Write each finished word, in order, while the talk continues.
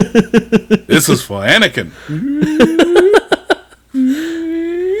This is for Anakin.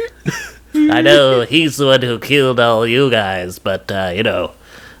 I know he's the one who killed all you guys, but,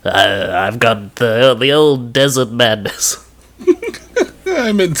 I've got the old desert madness.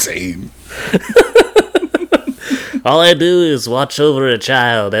 I'm insane. All I do is watch over a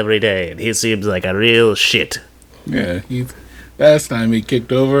child every day, and he seems like a real shit. Yeah, last time he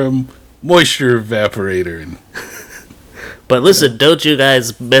kicked over a moisture evaporator. But listen, don't you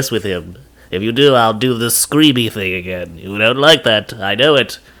guys mess with him. If you do, I'll do the screamy thing again. You don't like that. I know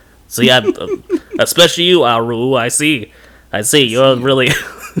it. See, I'm... especially you, Aru. I see. You're really...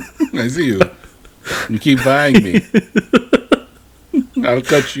 I see you. You keep buying me. I'll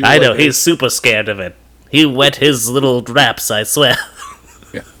cut you. I know, he's super scared of it. He wet his little wraps, I swear.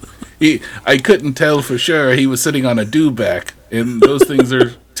 Yeah. I couldn't tell for sure he was sitting on a dewback, and those things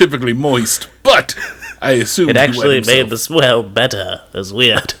are typically moist, but I assume it actually made himself. the smell better. It was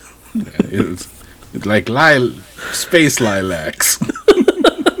weird. Yeah, it's like space lilacs.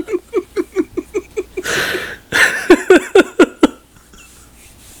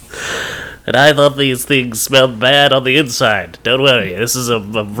 And I thought these things smelled bad on the inside. Don't worry, this is a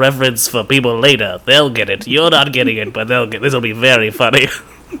reference for people later. They'll get it. You're not getting it, but they'll get. This will be very funny.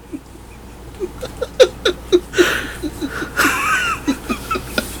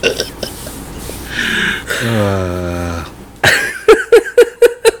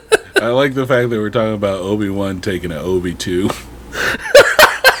 I like the fact that we're talking about Obi-Wan taking an Obi-2.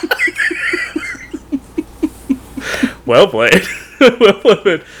 Well played. Well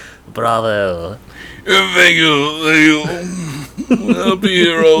played. Bravo. Thank you. I'll be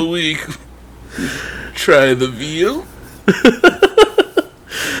here all week. Try the veal.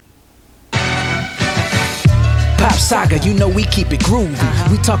 Pop Saga, you know we keep it groovy.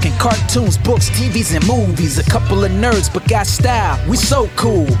 We talking cartoons, books, TVs, and movies. A couple of nerds, but got style. We so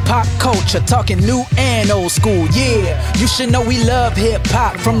cool. Pop culture, talking new and old school. Yeah, you should know we love hip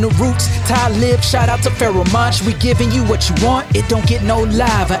hop from the roots. Talib, shout out to Pharoah Monch. We giving you what you want. It don't get no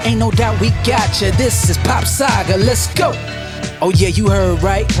lava. Ain't no doubt we got you. This is Pop Saga. Let's go. Oh yeah, you heard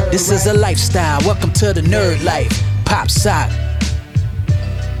right. This is a lifestyle. Welcome to the nerd life. Pop Saga.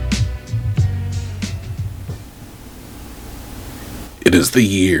 It is the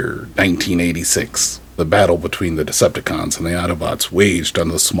year 1986. The battle between the Decepticons and the Autobots waged on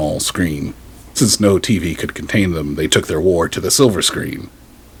the small screen. Since no TV could contain them, they took their war to the silver screen.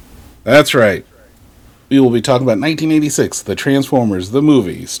 That's right. We will be talking about 1986, The Transformers, the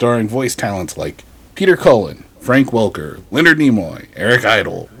movie, starring voice talents like Peter Cullen, Frank Welker, Leonard Nimoy, Eric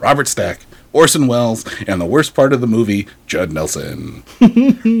Idle, Robert Stack, Orson Welles, and the worst part of the movie, Judd Nelson.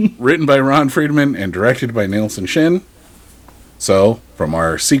 Written by Ron Friedman and directed by Nelson Shin. So, from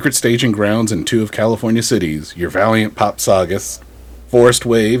our secret staging grounds in two of California cities, your valiant Pop Sagas, Forest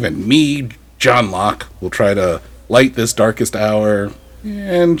Wave, and me, John Locke, will try to light this darkest hour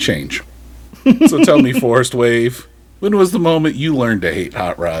and change. So tell me, Forest Wave, when was the moment you learned to hate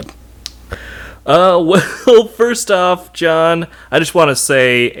Hot Rod? Well, first off, John, I just want to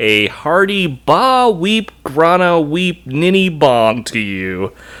say a hearty ba weep grana weep ninny bong to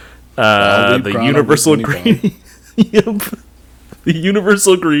you. The universal greeting. Yep. The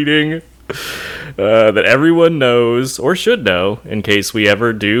universal greeting that everyone knows or should know in case we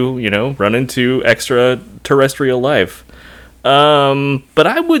ever do, run into extraterrestrial life. But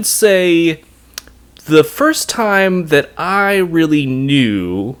I would say the first time that I really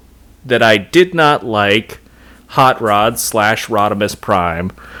knew that I did not like Hot Rod / Rodimus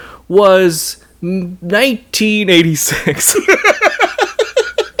Prime was 1986.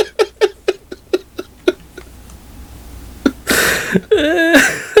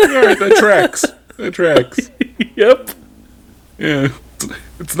 Alright, that tracks. Yep. Yeah.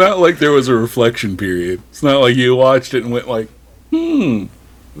 It's not like there was a reflection period. It's not like you watched it and went like,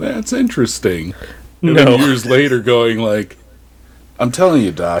 that's interesting. And No. then years later going like, I'm telling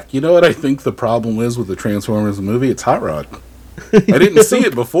you, Doc, you know what I think the problem is with the Transformers movie? It's Hot Rod. I didn't see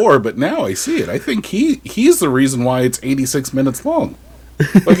it before, but now I see it. I think he's the reason why it's 86 minutes long.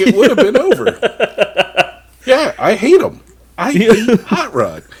 Like, it would have been over. Yeah, I hate him. I hate Hot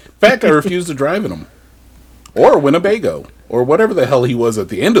Rod. In fact, I refuse to drive in him. Or Winnebago. Or whatever the hell he was at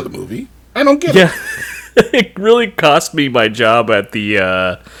the end of the movie. I don't get it. It really cost me my job at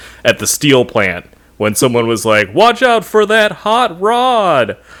the steel plant when someone was like, "Watch out for that hot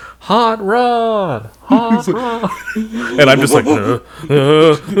rod, hot rod, hot rod," and I'm just like,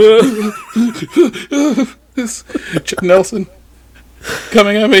 Judd Nelson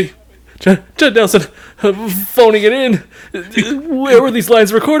coming at me. Judd Nelson, phoning it in. Where were these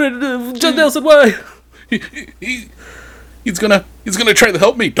lines recorded? Judd Nelson, why? He's gonna try to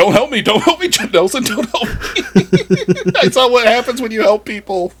help me. Don't help me. Don't help me, Judd Nelson. Don't help me. I saw what happens when you help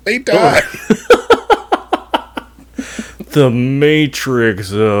people. They die. The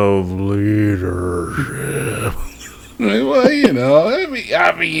Matrix of leadership. Well, you know,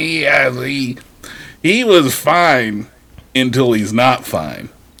 he was fine until he's not fine.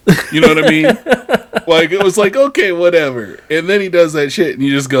 You know what I mean? Like, it was like, okay, whatever. And then he does that shit, and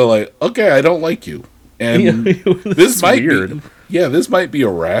you just go like, okay, I don't like you. And this might be, this might be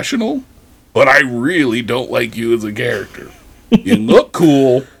irrational, but I really don't like you as a character. You look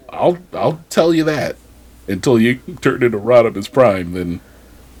cool. I'll tell you that. Until you turn into Rodimus Prime, then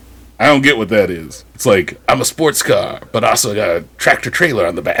I don't get what that is. It's like, I'm a sports car, but also got a tractor trailer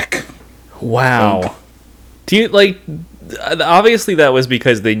on the back. Wow. Do you, like, obviously that was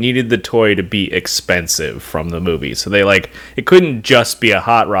because they needed the toy to be expensive from the movie. So they, like, it couldn't just be a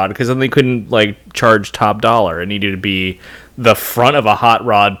hot rod, because then they couldn't, like, charge top dollar. It needed to be the front of a hot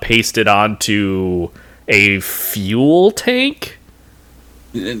rod pasted onto a fuel tank.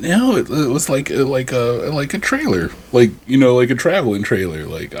 No, it was like a trailer, like, you know, like a traveling trailer.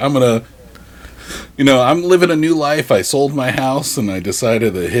 Like, I'm living a new life. I sold my house and I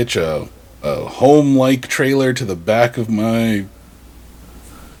decided to hitch a home-like trailer to the back of my.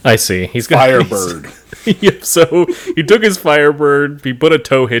 I see. He's got Firebird. Yep. So he took his Firebird. He put a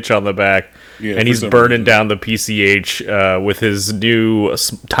tow hitch on the back, and he's burning down the PCH with his new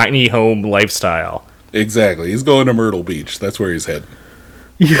tiny home lifestyle. Exactly. He's going to Myrtle Beach. That's where he's heading.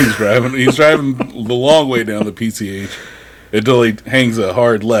 He's driving the long way down the PCH until he hangs a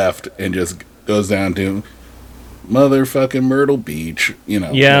hard left and just goes down to motherfucking Myrtle Beach. You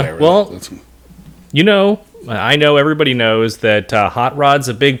know. Yeah. Whatever. Well, you know, I know everybody knows that Hot Rod's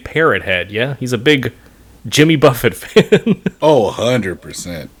a big Parrot head. Yeah, he's a big Jimmy Buffett fan. Oh,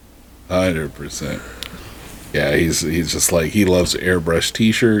 100%, 100%. Yeah, he's just like, he loves airbrush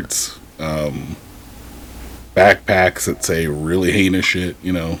T-shirts. Backpacks that say really heinous shit,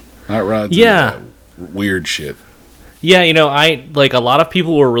 you know. Hot rods. Yeah. Weird shit. Yeah, you know, I, like, a lot of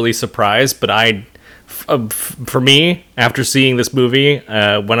people were really surprised, but for me, after seeing this movie,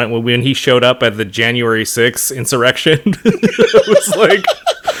 when he showed up at the January 6th insurrection, I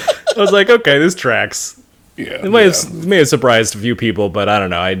was like, okay, this tracks. Yeah. It may have surprised a few people, but I don't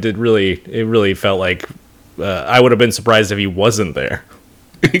know. It really felt like I would have been surprised if he wasn't there.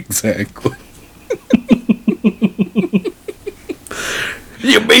 Exactly.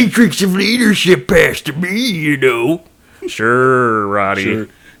 The Matrix of leadership passed to me, you know. Sure, Roddy.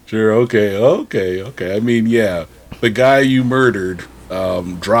 Sure. Okay. I mean, yeah, the guy you murdered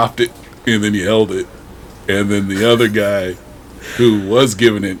dropped it, and then you held it, and then the other guy who was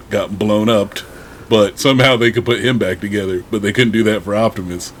giving it got blown up, but somehow they could put him back together, but they couldn't do that for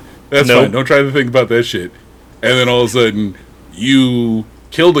Optimus. That's fine. Don't try to think about that shit. And then all of a sudden, you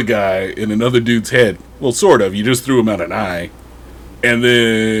killed a guy in another dude's head. Well, sort of. You just threw him out an eye. And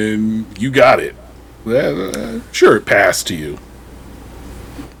then you got it. Sure, it passed to you.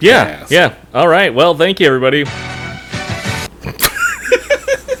 Yeah, yeah. All right. Well, thank you, everybody.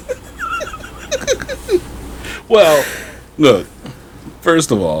 Well, look.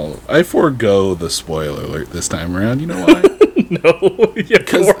 First of all, I forego the spoiler alert this time around. You know why? No, yeah, of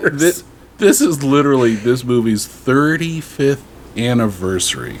course. This is literally this movie's 35th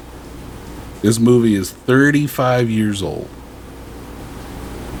anniversary. This movie is 35 years old.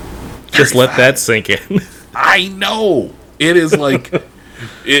 Just let that sink in. I know. It is like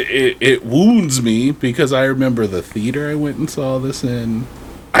it wounds me because I remember the theater I went and saw this in.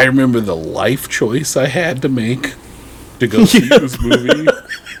 I remember the life choice I had to make to go see this movie.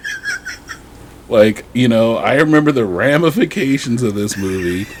 Like, you know, I remember the ramifications of this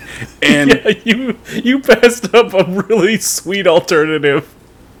movie. And yeah, you passed up a really sweet alternative.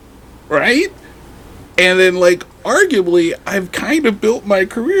 Right? And then, like, arguably, I've kind of built my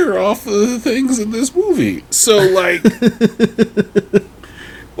career off of the things in this movie. So, like,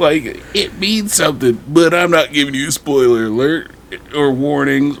 it means something, but I'm not giving you a spoiler alert or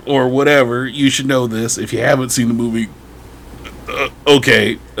warnings or whatever. You should know this. If you haven't seen the movie,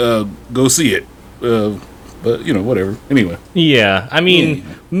 go see it. But, you know, whatever. Anyway. Yeah, I mean,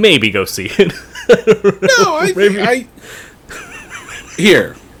 maybe go see it.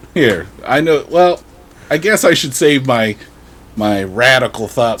 Here. I know, well, I guess I should save my radical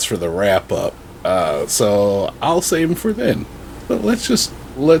thoughts for the wrap up. So I'll save them for then. But I just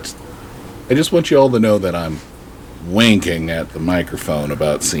want you all to know that I'm winking at the microphone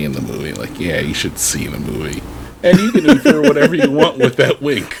about seeing the movie. Like, yeah, you should see the movie. And you can infer whatever you want with that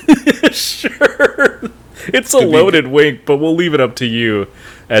wink. Sure. It's a loaded wink, but we'll leave it up to you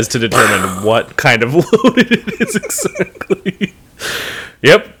as to determine what kind of loaded it is exactly.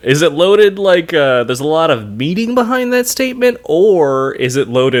 Yep. Is it loaded like there's a lot of meaning behind that statement, or is it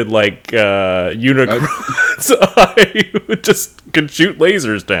loaded like Unicron's eye just can shoot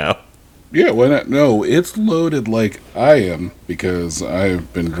lasers now? Yeah, why not? No, it's loaded like I am because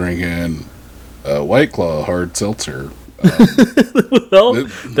I've been drinking White Claw hard seltzer. Well,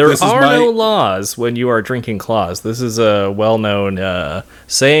 there are no laws when you are drinking claws. This is a well-known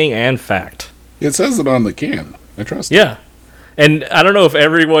saying and fact. It says it on the can. I trust it. Yeah. And I don't know if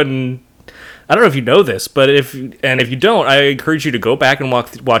you know this, but if you don't, I encourage you to go back and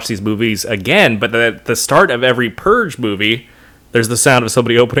watch these movies again. But at the start of every Purge movie, there's the sound of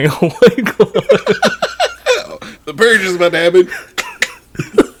somebody opening a White Claw. The Purge is about to happen.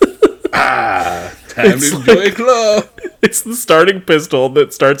 Time to enjoy a claw. It's the starting pistol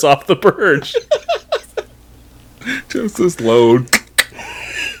that starts off the Purge. Just this load.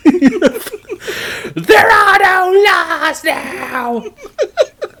 There are no laws now.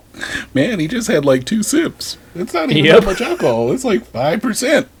 Man, he just had like 2 sips. It's not even that much alcohol. It's like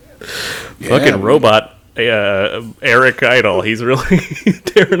 5%. Fucking robot Eric Idle. He's really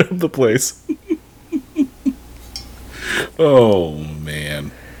tearing up the place. Oh,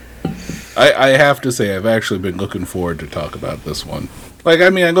 man. I have to say, I've actually been looking forward to talk about this one. Like,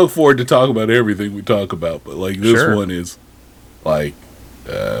 I mean, I look forward to talk about everything we talk about, but, like, this one is, like,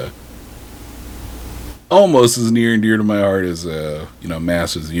 almost as near and dear to my heart as,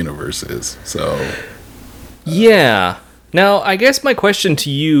 Masters of the Universe is, so... Yeah. Now, I guess my question to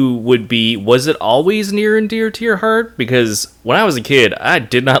you would be, was it always near and dear to your heart? Because when I was a kid, I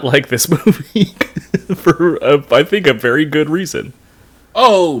did not like this movie for, I think, a very good reason.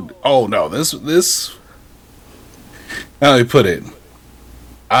 Oh no, this, how do I put it?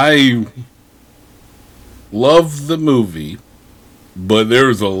 I love the movie, but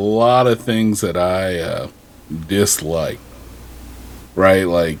there's a lot of things that I dislike, right?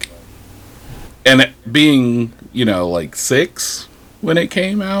 Like, and it being, like 6 when it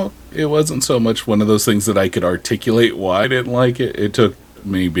came out, it wasn't so much one of those things that I could articulate why I didn't like it. It took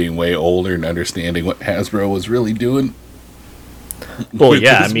me being way older and understanding what Hasbro was really doing. Well,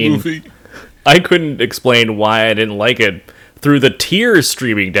 yeah, I mean, movie. I couldn't explain why I didn't like it through the tears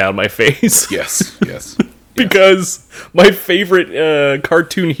streaming down my face. Yes. Because my favorite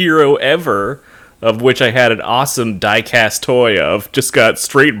cartoon hero ever, of which I had an awesome die-cast toy of, just got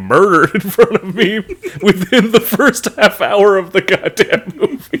straight murdered in front of me within the first half hour of the goddamn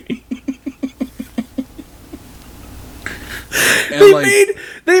movie.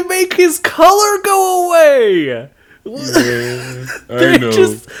 They make his color go away. Yeah, they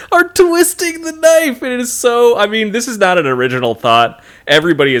just are twisting the knife, and it is so... I mean, this is not an original thought.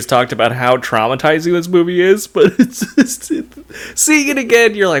 Everybody has talked about how traumatizing this movie is, but it's just... seeing it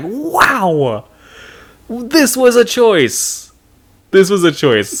again, you're like, wow! This was a choice. This was a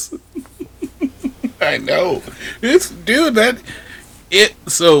choice. I know.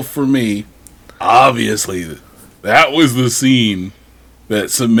 So for me, obviously, that was the scene that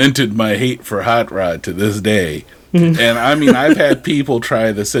cemented my hate for Hot Rod to this day. And I mean, I've had people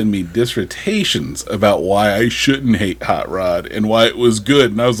try to send me dissertations about why I shouldn't hate Hot Rod and why it was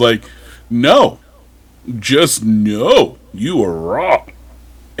good. And I was like, no, just no, you are wrong.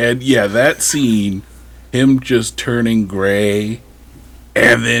 And yeah, that scene, him just turning gray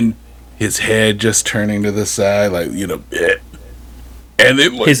and then his head just turning to the side, like, and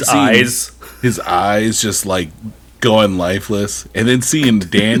then like, his eyes just like going lifeless, and then seeing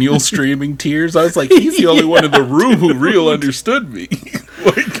Daniel streaming tears, I was like, he's the only one in the room who really understood me.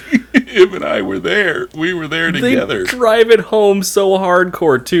 Like, him and I were there. We were there together. They drive it home so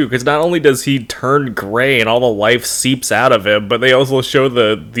hardcore, too, because not only does he turn gray and all the life seeps out of him, but they also show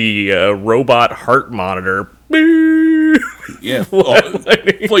the robot heart monitor. Yeah.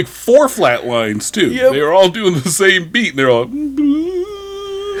 It's like 4 flat lines, too. Yep. They were all doing the same beat, and they're all...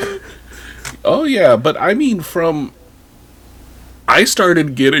 Oh, yeah, but I mean, I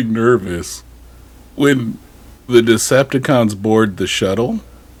started getting nervous when the Decepticons board the shuttle.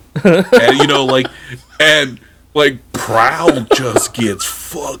 And, Prowl just gets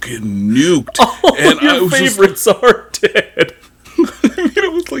fucking nuked. Oh, and your favorites are dead.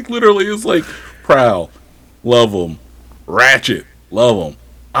 It was literally, it was like, Prowl, love him. Ratchet, love him.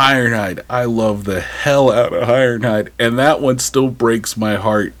 Ironhide, I love the hell out of Ironhide. And that one still breaks my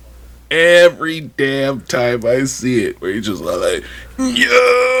heart every damn time I see it, where he's just like,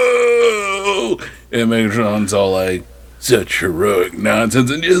 yo! And Megatron's all like, such heroic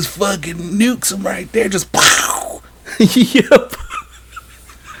nonsense, and just fucking nukes him right there, just pow! Yep.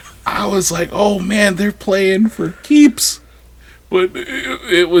 I was like, oh man, they're playing for keeps. But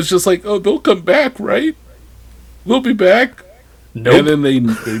it was just like, oh, they'll come back, right? They'll be back. Nope. And then they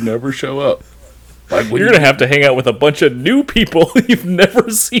never show up. Like, You're going to have to hang out with a bunch of new people you've never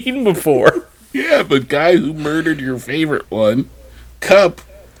seen before. Yeah, the guy who murdered your favorite one, Cup,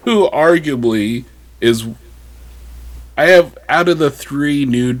 who arguably is... I have, out of the three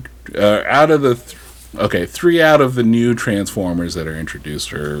new... three out of the new Transformers that are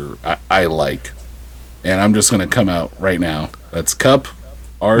introduced I like. And I'm just going to come out right now. That's Cup,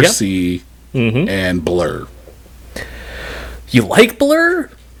 RC, and Blur. You like Blur?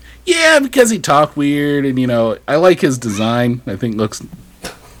 Yeah, because he talked weird, and, I like his design. I think looks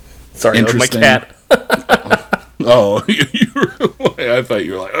Sorry, that was my interesting. cat. Oh, I thought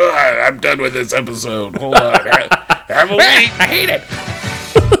you were like, I'm done with this episode. Hold on. Have a week. I hate it.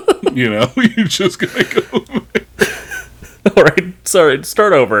 You're just going to go. All right, sorry,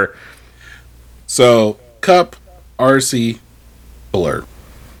 start over. So, Cup, RC, Blur.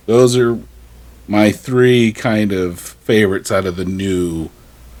 Those are my three kind of favorites out of the new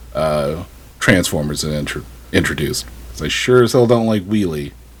Transformers that introduced. 'Cause I sure as hell don't like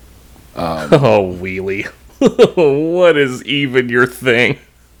Wheelie. Oh, Wheelie. What is even your thing?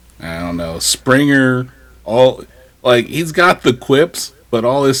 I don't know. Springer, he's got the quips, but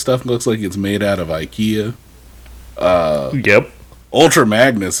all his stuff looks like it's made out of IKEA. Yep. Ultra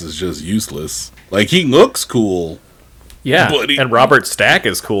Magnus is just useless. Like, he looks cool. Yeah, But and Robert Stack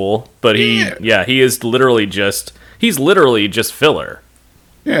is cool, but he is literally just filler.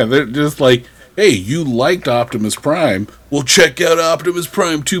 Yeah, they're just like, hey, you liked Optimus Prime. Well, check out Optimus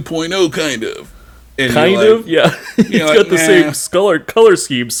Prime 2.0, kind of. And Kind you're of, yeah. He's like, got the nah. same color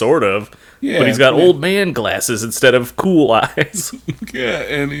scheme, sort of. Yeah, but he's got yeah. old man glasses instead of cool eyes. Yeah,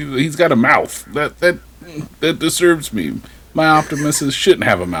 and he's got a mouth. That disturbs me. My Optimuses shouldn't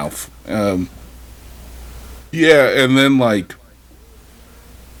have a mouth. Yeah, and then, like,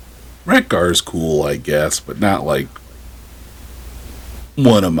 Wreck-Gar's cool, I guess, but not, like,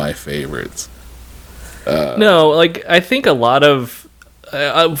 one of my favorites. No, like, I think a lot of...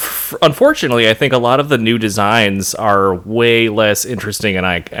 unfortunately, I think a lot of the new designs are way less interesting and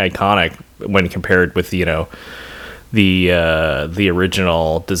iconic when compared with, the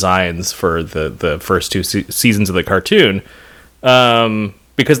original designs for the first two seasons of the cartoon.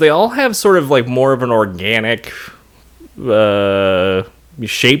 Because they all have sort of like more of an organic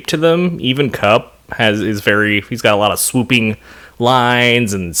shape to them. Even Cup he's got a lot of swooping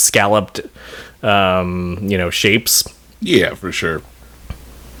lines and scalloped shapes. Yeah, for sure.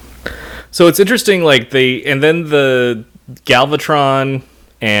 So it's interesting, and then the Galvatron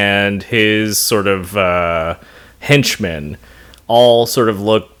and his sort of henchmen all sort of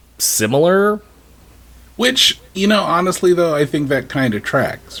look similar. Which, honestly, though, I think that kind of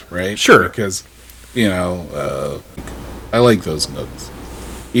tracks, right? Sure. Because, I like those looks.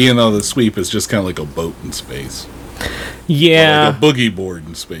 Even though the sweep is just kind of like a boat in space. Yeah. Or like a boogie board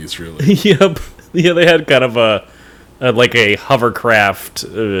in space, really. Yep. Yeah, they had kind of a hovercraft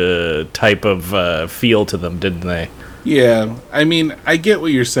type of feel to them, didn't they? Yeah. I mean, I get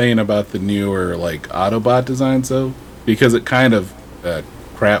what you're saying about the newer, like, Autobot designs, though. Because it kind of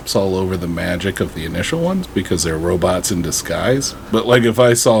craps all over the magic of the initial ones because they're robots in disguise. But, like, if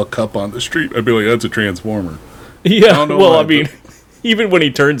I saw a Cup on the street, I'd be like, that's a Transformer. Yeah, well, I mean, even when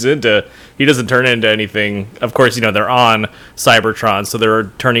he doesn't turn into anything. Of course, they're on Cybertron, so they're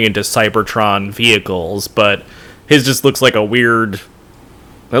turning into Cybertron vehicles, but his just looks like a weird...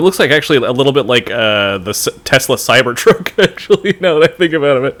 It looks like actually a little bit like the Tesla Cybertruck, actually, now that I think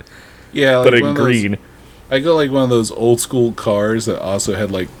about it. Yeah, like but in green. I got like one of those old school cars that also had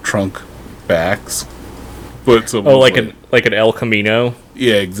like trunk backs. But some like an El Camino.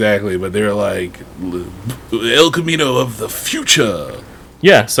 Yeah, exactly. But they're like El Camino of the future.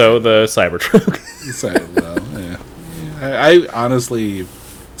 Yeah, so the Cybertruck. I honestly,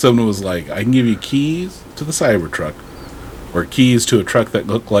 if someone was like, I can give you keys to the Cybertruck or keys to a truck that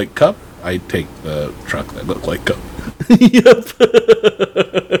looked like Cup, I'd take the truck that looked like Cup. Yep.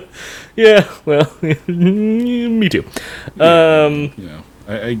 Yeah, well, me too.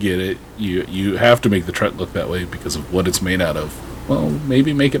 I get it. You have to make the truck look that way because of what it's made out of. Well,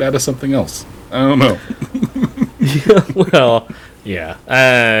 maybe make it out of something else. I don't know. Well, yeah.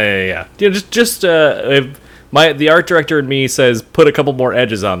 Yeah. The art director in me says put a couple more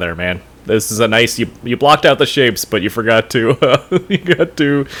edges on there, man. This is a nice. You blocked out the shapes, but you forgot to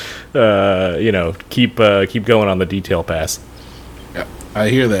keep going on the detail pass. Yeah, I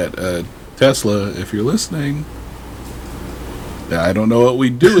hear that. Tesla, if you're listening, I don't know what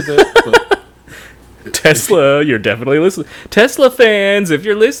we'd do with it. But Tesla, you're definitely listening. Tesla fans, if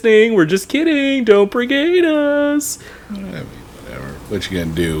you're listening, we're just kidding. Don't brigade us. I mean, whatever. What you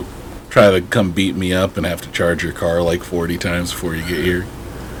gonna do? Try to come beat me up and have to charge your car like 40 times before you get here?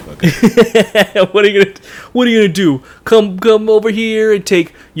 What are you gonna do? Come over here and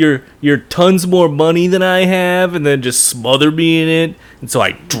take your tons more money than I have, and then just smother me in it, and so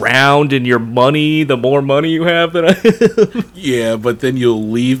I drowned in your money. The more money you have than I have. Yeah, but then you'll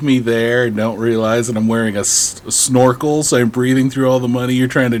leave me there and don't realize that I'm wearing a snorkel, so I'm breathing through all the money you're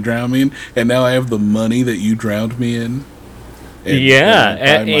trying to drown me in, and now I have the money that you drowned me in.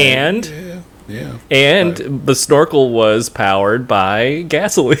 And the snorkel was powered by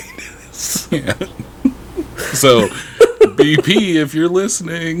gasoline. Yeah. So, BP, if you're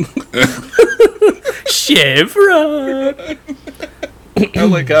listening. Chevron. I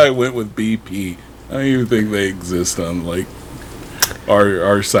like how I went with BP. I don't even think they exist on, like,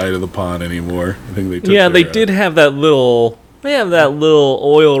 our side of the pond anymore. I think they took they did have that little... They have that little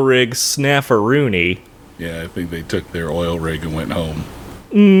oil rig snaffaroonie. Yeah, I think they took their oil rig and went home.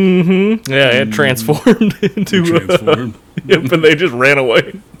 Mm-hmm. Yeah, it transformed into... Transformed. Yep, and they just ran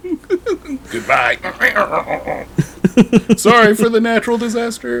away. Goodbye. Sorry for the natural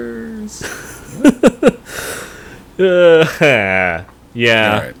disasters. Yeah.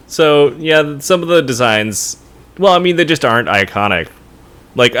 Right. So, yeah, some of the designs... Well, I mean, they just aren't iconic.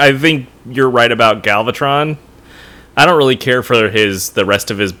 Like, I think you're right about Galvatron. I don't really care for the rest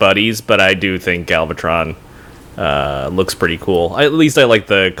of his buddies, but I do think Galvatron looks pretty cool. At least I like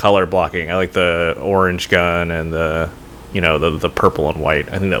the color blocking. I like the orange gun and the purple and white.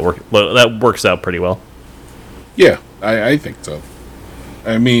 I think that works out pretty well. Yeah, I think so.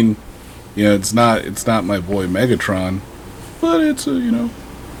 I mean, it's not my boy Megatron, but it's a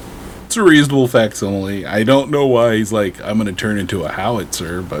reasonable facsimile. I don't know why he's like, I'm going to turn into a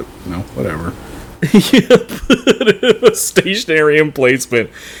howitzer, but whatever. Yep, stationary emplacement.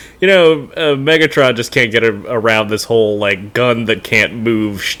 Megatron just can't get around this whole like gun that can't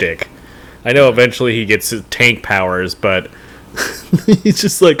move shtick. I know eventually he gets his tank powers, but he's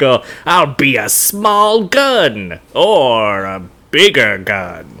just like, I'll be a small gun or a bigger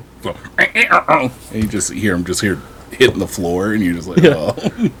gun. And you just hear him hitting the floor, and you're just like, oh,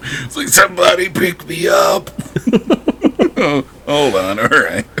 it's like, somebody pick me up. Hold on, all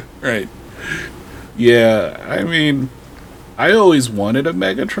right. Yeah, I mean, I always wanted a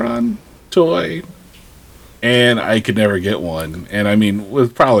Megatron toy, and I could never get one. And I mean,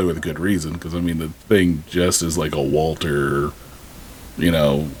 probably with good reason, because I mean, the thing just is like a Walter,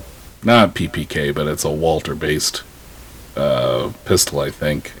 not PPK, but it's a Walter-based pistol, I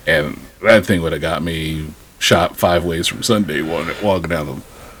think. And that thing would have got me shot 5 ways from Sunday walking down the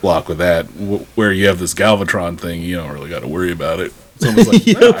block with that. Where you have this Galvatron thing, you don't really got to worry about it. Someone's like,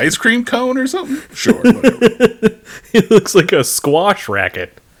 Yep. "An ice cream cone or something?" Sure, whatever. It looks like a squash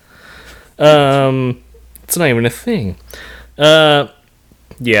racket. It's not even a thing.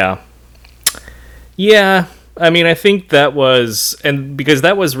 Yeah. I mean, I think that was, and because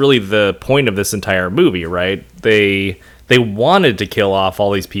that was really the point of this entire movie, right? They wanted to kill off all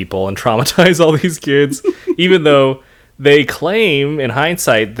these people and traumatize all these kids, even though they claim in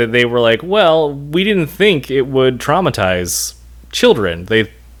hindsight that they were like, well, we didn't think it would traumatize children. A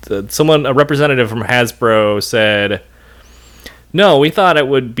representative from Hasbro said, no, we thought it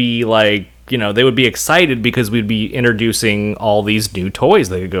would be like, they would be excited because we'd be introducing all these new toys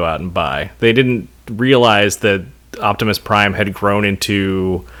they could go out and buy. They didn't realize that Optimus Prime had grown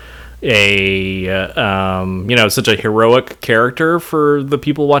into a such a heroic character for the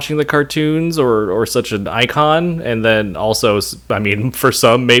people watching the cartoons, or such an icon, and then also, I mean, for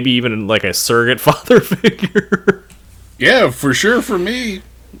some, maybe even like a surrogate father figure. Yeah, for sure. For me,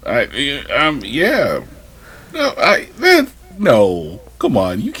 yeah. No, come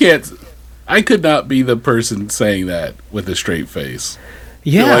on, you can't. I could not be the person saying that with a straight face.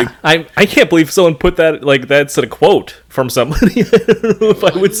 Yeah, I can't believe someone put that, like, that's a quote from somebody. I don't know if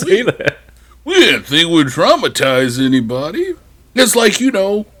I would say that. We didn't think we'd traumatize anybody. It's like,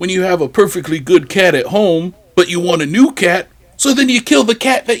 when you have a perfectly good cat at home, but you want a new cat, so then you kill the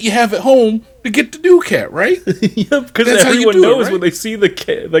cat that you have at home to get the new cat, right? Yep, because everyone knows when they see the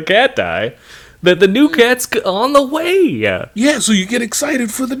cat die that the new cat's on the way. Yeah, so you get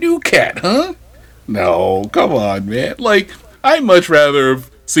excited for the new cat, huh? No, come on, man. Like, I'd much rather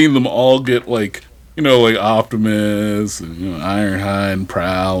have seen them all get, like Optimus, and, Ironhide, and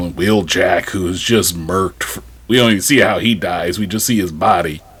Prowl, and Wheeljack, who is just murked. We don't even see how he dies. We just see his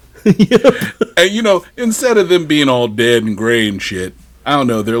body. Yep. And, instead of them being all dead and gray and shit, I don't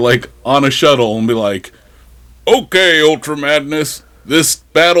know, they're, like, on a shuttle and be like, okay, Ultra Madness, this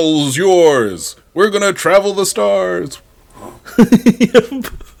battle is yours. we're gonna travel the stars. And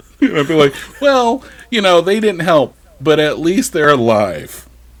I'd be like, well, they didn't help, but at least they're alive.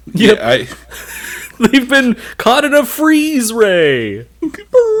 Yep. Yeah, They've been caught in a freeze ray.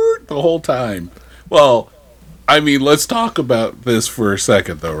 the whole time. Well, I mean, let's talk about this for a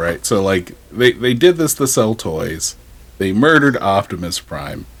second, though, right? So, like, they did this to sell toys. They murdered Optimus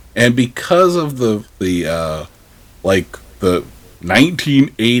Prime, and because of the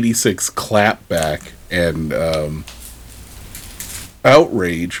 1986 clapback and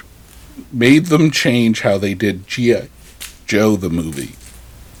outrage, made them change how they did G.I. Joe the movie.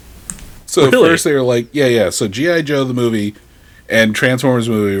 So Really? at first they were like, yeah. So G.I. Joe the movie and Transformers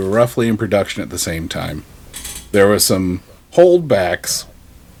movie were roughly in production at the same time. There were some holdbacks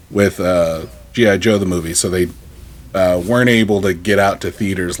with G.I. Joe the movie, so they weren't able to get out to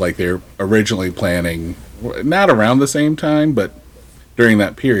theaters like they were originally planning. Not around the same time, but during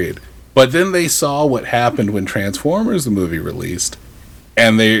that period. But then they saw what happened when Transformers the movie released,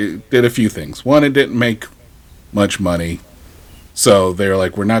 and they did a few things. One, it didn't make much money, so they were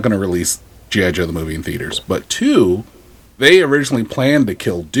like, we're not going to release G.I. Joe the movie in theaters. But two, they originally planned to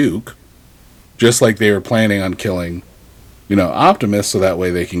kill Duke, just like they were planning on killing, Optimus, so that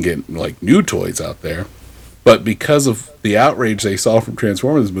way they can get, like, new toys out there. But because of the outrage they saw from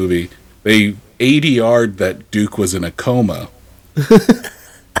Transformers movie, they ADR'd that Duke was in a coma.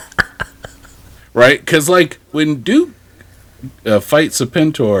 Right? Because, like, when Duke fights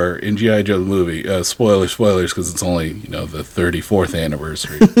Serpentor in G.I. Joe the movie, spoilers, because it's only, the 34th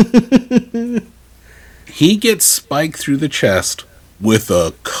anniversary, he gets spiked through the chest with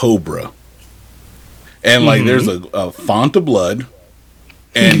a cobra. And, like, there's a font of blood,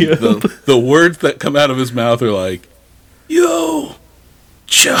 and the words that come out of his mouth are like, "Yo,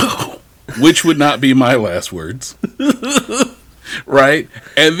 Joe," which would not be my last words. Right?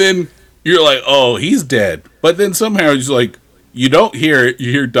 And then you're like, oh, he's dead. But then somehow he's like, you don't hear it. You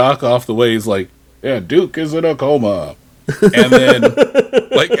hear Doc off the way. He's like, yeah, Duke is in a coma. And then,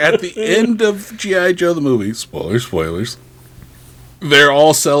 like, at the end of G.I. Joe the movie, spoilers, they're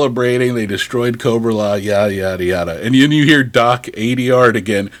all celebrating. They destroyed Cobra-La, yada, yada, yada. And then you hear Doc ADR'd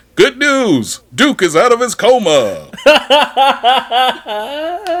again. Good news! Duke is out of his coma!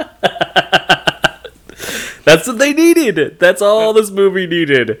 That's what they needed. That's all this movie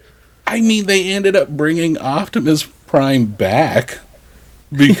needed. I mean, they ended up bringing Optimus Prime back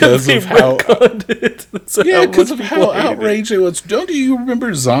because of how... Yeah, because of how outraged it was. Don't you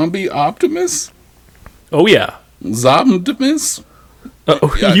remember Zombie Optimus? Oh, yeah. Zomtimus?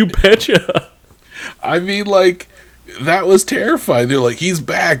 Oh, Yeah. you betcha. I mean, like, that was terrifying. They're like, he's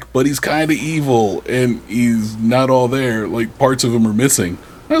back, but he's kind of evil, and he's not all there. Like, parts of him are missing.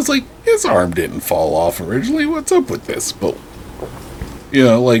 I was like, his arm didn't fall off originally. What's up with this? But,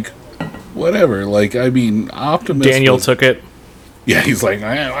 like, whatever. Like, I mean, Optimus... Daniel took it. Yeah, he's like,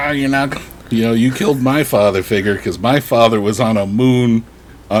 well, you're not... you killed my father figure, because my father was on a moon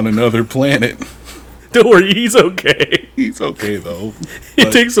on another planet. Don't worry, he's okay. He's okay, though.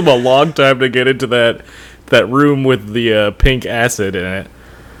 It takes him a long time to get into that room with the pink acid in it.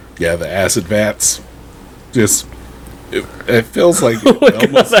 Yeah, the acid vats. Just... It feels like... Oh my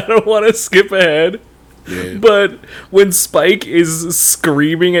god, I don't want to skip ahead. Yeah. But when Spike is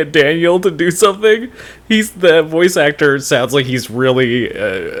screaming at Daniel to do something, the voice actor sounds like he's really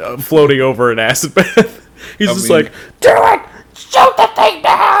floating over an acid bath. He's like, Do it! Shoot the thing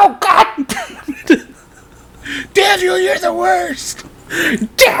now! God damn it! Daniel, you're the worst!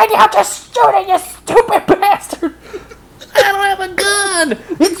 Daniel, just shoot it, you stupid bastard! I don't have a gun!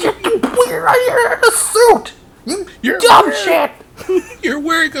 You're in a suit! You're Dumb wearing- shit! You're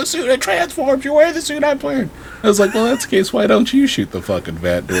wearing a suit that transforms. You're wearing the suit I'm wearing. I was like, well, that's the case. Why don't you shoot the fucking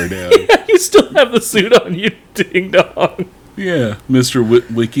vat door down? you still have the suit on, you ding dong. Yeah, Mr.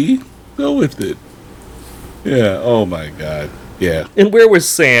 Wiki. Go with it. Yeah, oh my god. Yeah. And where was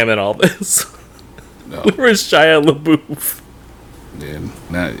Sam in all this? No. Where was Shia LaBeouf? Man,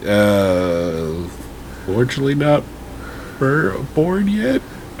 fortunately not born yet.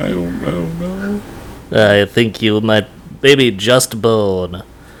 I don't know. I think you might maybe just born.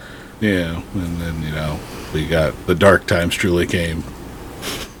 Yeah, and then, we got the dark times truly came.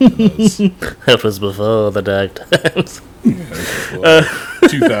 That was before the dark times.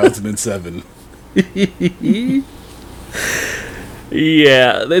 2007.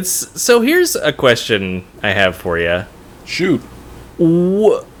 Yeah, so here's a question I have for you. Shoot.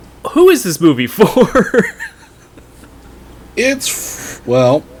 Who is this movie for?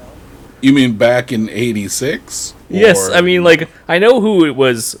 Well, you mean back in 86? Yes, I mean, like, I know who it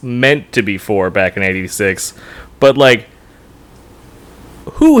was meant to be for back in 86, but, like,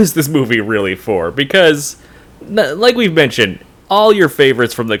 who is this movie really for? Because, like we've mentioned, all your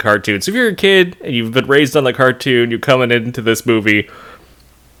favorites from the cartoons. If you're a kid and you've been raised on the cartoon, you're coming into this movie,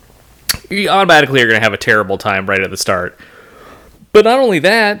 you automatically are going to have a terrible time right at the start. But not only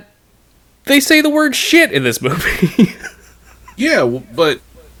that, they say the word shit in this movie. Yeah, but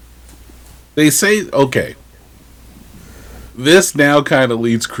they say, okay, this now kind of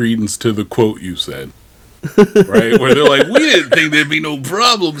leads credence to the quote you said, right? Where they're like, we didn't think there'd be no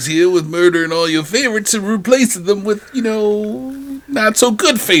problems here with murdering all your favorites and replacing them with, not so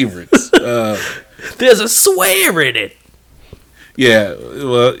good favorites. There's a swear in it. Yeah,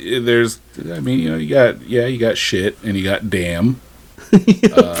 well, you got shit and you got damn.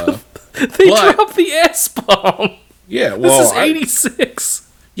 They dropped the S-bomb. Yeah, well, this is 86.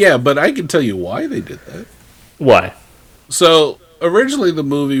 Yeah, but I can tell you why they did that. Why? So, originally the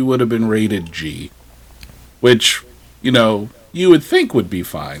movie would have been rated G, which, you would think would be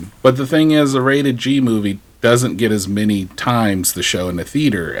fine. But the thing is, a rated G movie doesn't get as many times to show in the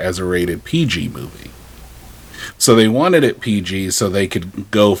theater as a rated PG movie. So they wanted it PG so they could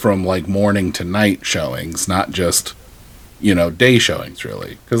go from, like, morning to night showings, not just, day showings,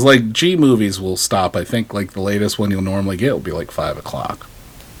 really. Because, like, G movies will stop, I think, like, the latest one you'll normally get will be, like, 5 o'clock.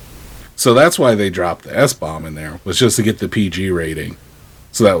 So that's why they dropped the S-bomb in there, was just to get the PG rating.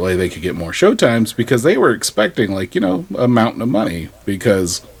 So that way they could get more showtimes, because they were expecting, like, a mountain of money.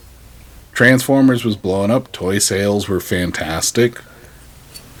 Because Transformers was blowing up, toy sales were fantastic.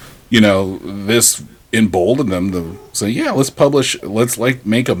 This emboldened them to say, yeah, let's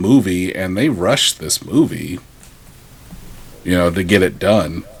make a movie, and they rushed this movie, to get it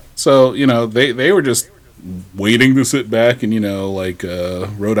done. So, they were just waiting to sit back and,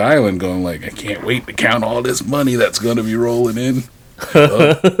 Rhode Island going like, I can't wait to count all this money that's going to be rolling in.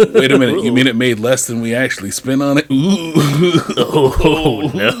 Wait a minute, you mean it made less than we actually spent on it? Ooh.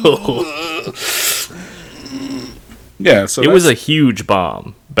 Oh, no. Yeah, so it was a huge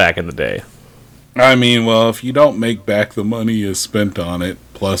bomb back in the day. I mean, well, if you don't make back the money you spent on it,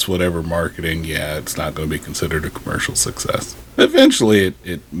 plus whatever marketing, yeah, it's not going to be considered a commercial success. Eventually,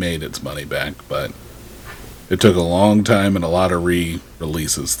 it made its money back, but it took a long time and a lot of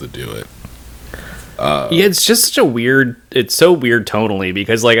re-releases to do it. Yeah, it's just such it's so weird tonally,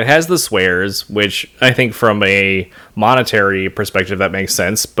 because, like, it has the swears, which I think from a monetary perspective that makes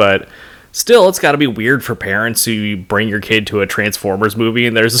sense, but still, it's got to be weird for parents who bring your kid to a Transformers movie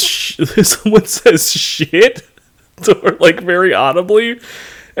and there's someone says shit, or, like, very audibly,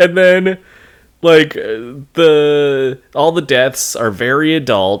 and then, like, all the deaths are very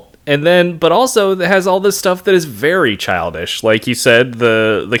adult. And then, but also, it has all this stuff that is very childish. Like you said,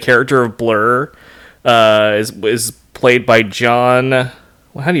 the character of Blur is played by John.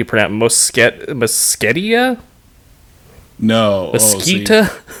 Well, how do you pronounce Moschedia? No, Moschita.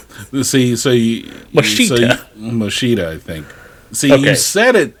 Moschita, I think. See, Okay. you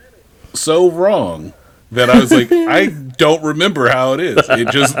said it so wrong that I was like, I don't remember how it is. It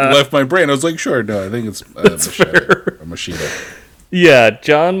just left my brain. I was like, sure, no, I think it's Moschita. Yeah,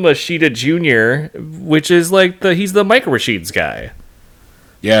 John Moschita Jr., which is like he's the Micro Machines guy.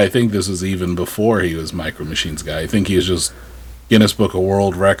 Yeah, I think this was even before he was Micro Machines guy. I think he was just Guinness Book of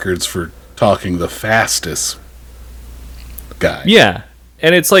World Records for talking the fastest guy. Yeah,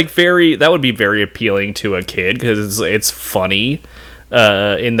 and it's like that would be very appealing to a kid because it's funny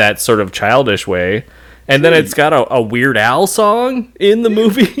in that sort of childish way. And then it's got a Weird Al song in the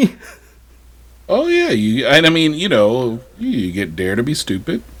movie. Oh yeah, you get Dare to Be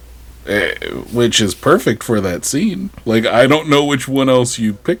Stupid, which is perfect for that scene. Like, I don't know which one else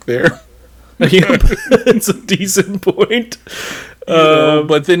you pick there. Yep, it's a decent point.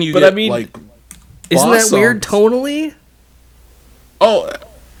 But then you get, like, isn't boss that weird songs. tonally? Oh,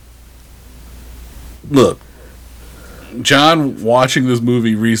 look, John watching this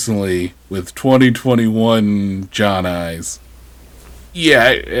movie recently with 2021 John eyes.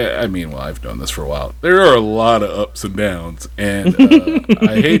 Yeah, I mean, well, I've done this for a while. There are a lot of ups and downs, and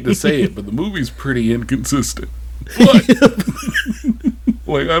I hate to say it, but the movie's pretty inconsistent. But,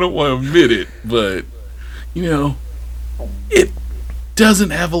 like, I don't want to admit it, but, it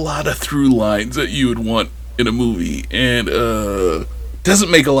doesn't have a lot of through lines that you would want in a movie, and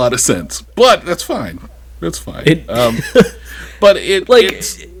doesn't make a lot of sense. But that's fine. That's fine. But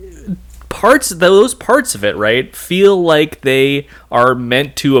it's those parts of it, right, feel like they are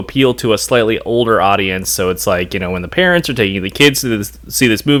meant to appeal to a slightly older audience. So it's like, when the parents are taking the kids to see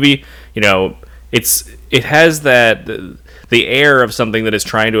this movie, it has the air of something that is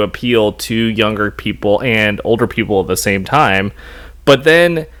trying to appeal to younger people and older people at the same time. But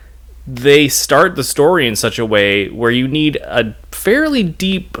then they start the story in such a way where you need a fairly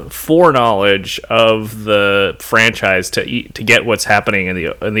deep foreknowledge of the franchise to get what's happening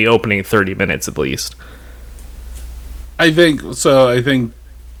in the opening 30 minutes at least. I think so. I think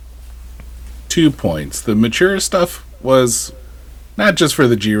 2 points. The mature stuff was not just for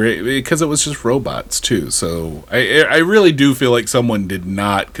the G-rated, because it was just robots too. So I really do feel like someone did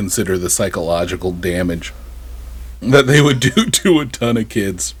not consider the psychological damage that they would do to a ton of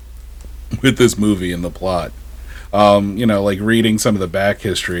kids with this movie and the plot. Like reading some of the back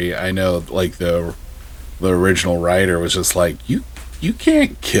history, I know like the original writer was just like, you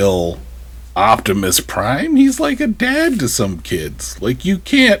can't kill Optimus Prime. He's like a dad to some kids. Like, you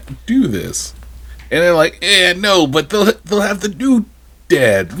can't do this. And they're like, no, but they'll have the new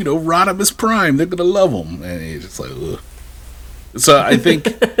dad, Rodimus Prime. They're gonna love him. And he's just like, ugh. So I think,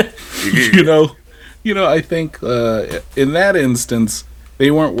 I think in that instance,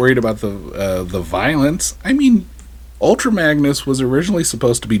 they weren't worried about the violence. I mean, Ultra Magnus was originally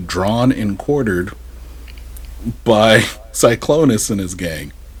supposed to be drawn and quartered by Cyclonus and his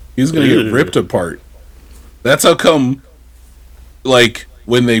gang. He's gonna get ripped apart. That's how come, like,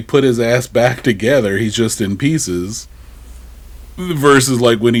 when they put his ass back together, he's just in pieces. Versus,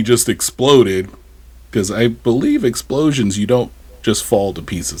 like, when he just exploded. Because I believe explosions, you don't just fall to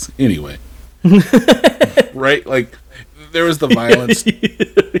pieces. Anyway. Right? Like, there was the violence.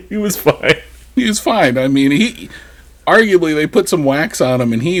 He was fine. He was fine. I mean, arguably, they put some wax on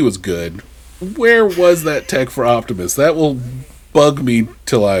him and he was good. Where was that tech for Optimus? That will bug me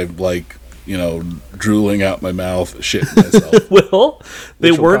till I'm, like, drooling out my mouth, shitting myself. Well,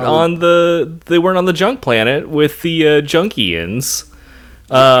 they weren't on the junk planet with the Junkians.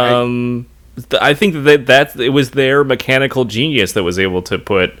 I think that it was their mechanical genius that was able to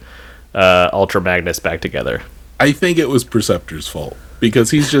put Ultra Magnus back together. I think it was Perceptor's fault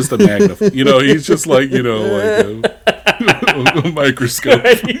because he's just a he's just like like a microscope.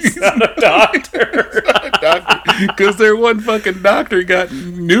 He's not a doctor. Because their one fucking doctor got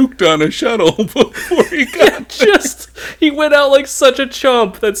nuked on a shuttle before he got he went out like such a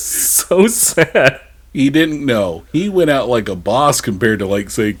chump. That's so sad. He didn't know. He went out like a boss compared to, like,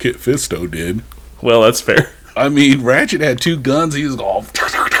 say, Kit Fisto did. Well, that's fair. I mean, Ratchet had 2 guns. He was all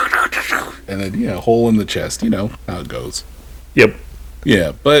and then hole in the chest. You know how it goes. Yep.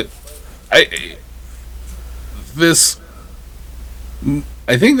 Yeah, but I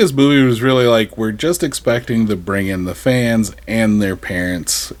think this movie was really like, we're just expecting to bring in the fans and their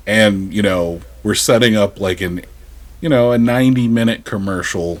parents, and we're setting up like a 90-minute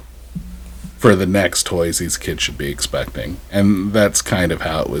commercial for the next toys these kids should be expecting, and that's kind of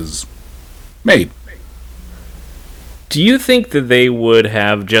how it was made. Do you think that they would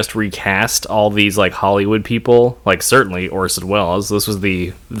have just recast all these like Hollywood people? Like, certainly Orson Welles. This was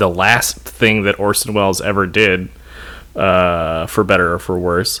the last thing that Orson Welles ever did, for better or for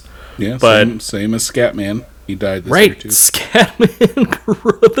worse. Yeah, but same as Scatman. He died this year too. Scatman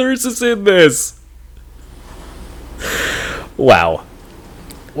Crothers is in this. Wow.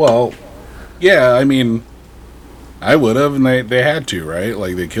 Well, yeah, I mean, I would have, and they had to, right?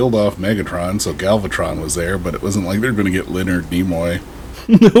 Like, they killed off Megatron, so Galvatron was there, but it wasn't like they're going to get Leonard Nimoy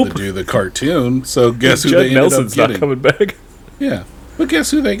to do the cartoon. So guess who Judd they ended Nelson's up getting? not coming back. Yeah, but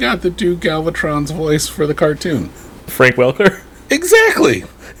guess who they got to do Galvatron's voice for the cartoon? Frank Welker. Exactly.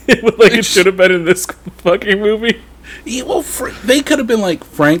 It should have been in this fucking movie. Yeah, well, they could have been like,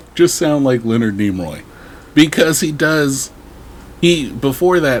 Frank, just sound like Leonard Nimoy, because he does.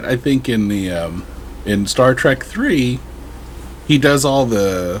 Before that, I think in the in Star Trek 3, he does all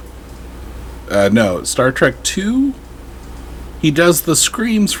the Star Trek 2, he does the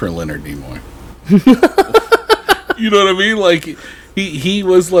screams for Leonard Nimoy. You know what I mean? Like, he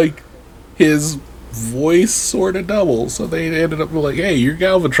was like his voice sort of double, so they ended up like, hey, you're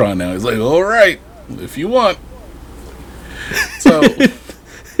Galvatron now. He's like, all right, if you want. So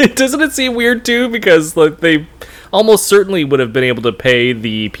doesn't it seem weird too, because like they almost certainly would have been able to pay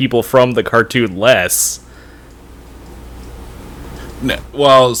the people from the cartoon less. No,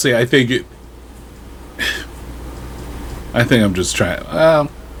 well, see, I think I'm just trying. I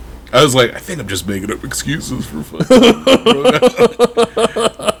was like, I think I'm just making up excuses for fun.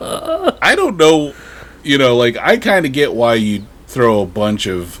 I don't know. Like, I kind of get why you throw a bunch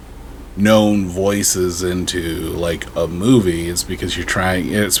of known voices into like a movie. Is because you're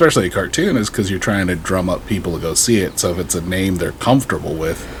trying, especially a cartoon, is because you're trying to drum up people to go see it. So if it's a name they're comfortable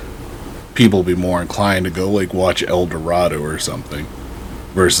with, people will be more inclined to go like watch El Dorado or something,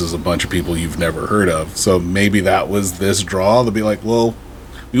 versus a bunch of people you've never heard of. So maybe that was this draw. They'll be like, well,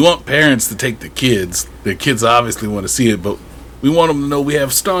 we want parents to take the kids. The kids obviously want to see it, but We want them to know we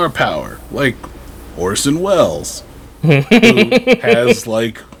have star power, like Orson Welles, who has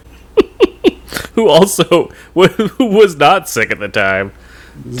like Who also who was not sick at the time.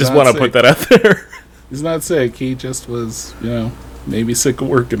 Just want to put that out there. He's not sick. He just was, maybe sick of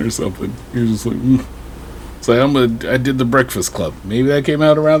working or something. He was just like, So I did the Breakfast Club. Maybe that came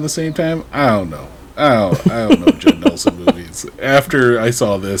out around the same time. I don't know. I don't know Judd Nelson movies. After I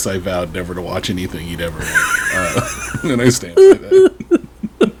saw this, I vowed never to watch anything he'd ever made. And I stand by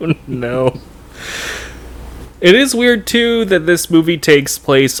that. No. It is weird, too, that this movie takes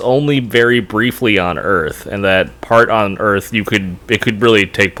place only very briefly on Earth, and that part on Earth, it could really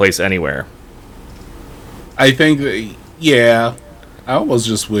take place anywhere. I think, yeah. I almost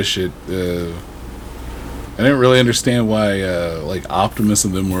just wish it... I didn't really understand why, Optimus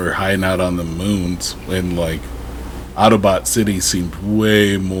and them were hiding out on the moons when, Autobot City seemed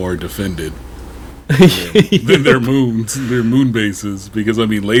way more defended than their moon bases. Because,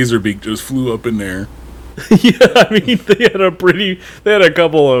 Laserbeak just flew up in there. Yeah, they had a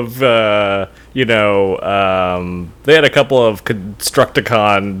couple of, they had a couple of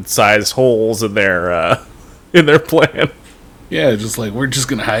Constructicon-sized holes in their plan. Yeah, just we're just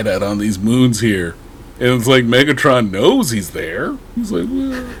gonna hide out on these moons here. And it's like Megatron knows he's there. He's like,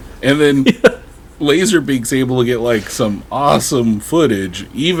 well. And then Laserbeak's able to get some awesome footage,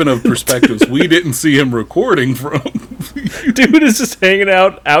 even of perspectives we didn't see him recording from. Dude is just hanging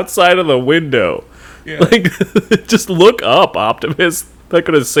out outside of the window. Yeah. Just look up, Optimus. That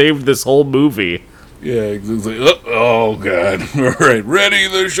could have saved this whole movie. Yeah, it's like, oh god. All right, ready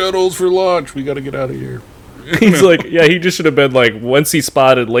the shuttles for launch. We got to get out of here. He's like, yeah, he just should have been once he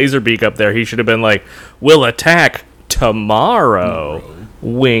spotted Laserbeak up there, he should have been like, we'll attack tomorrow.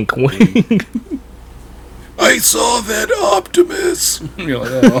 Wink, wink. I saw that, Optimus. You're like,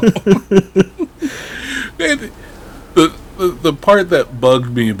 oh. Man, the part that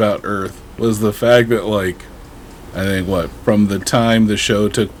bugged me about Earth was the fact that, I think, from the time the show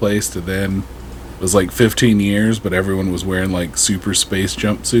took place to then was 15 years, but everyone was wearing, super space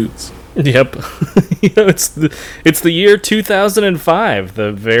jumpsuits. Yep. It's the year 2005,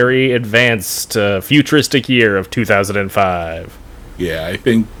 the very advanced, futuristic year of 2005. Yeah, I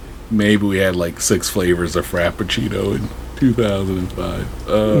think maybe we had 6 flavors of Frappuccino in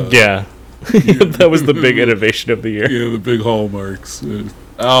 2005. Yeah. That was the big innovation of the year. Yeah, the big hallmarks.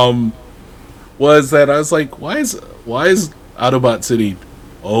 Was that I was like, why is Autobot City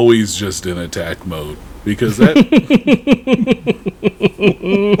always just in attack mode? Because that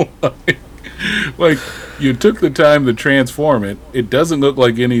you took the time to transform it. It doesn't look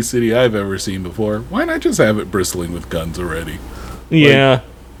like any city I've ever seen before. Why not just have it bristling with guns already? Yeah.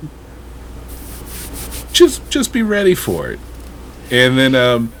 Just be ready for it. And then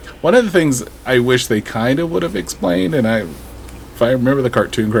one of the things I wish they kind of would have explained, and if I remember the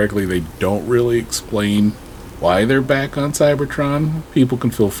cartoon correctly, they don't really explain why they're back on Cybertron. People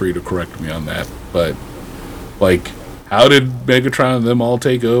can feel free to correct me on that, but how did Megatron and them all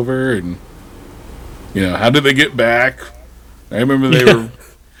take over, and how did they get back? I remember they were,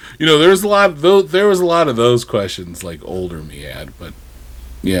 there was a lot of those questions older me had, but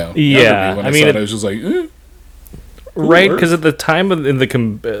yeah. When I saw it, I was just like, right, because at the time in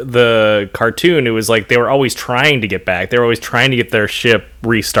the cartoon, it was they were always trying to get back. They were always trying to get their ship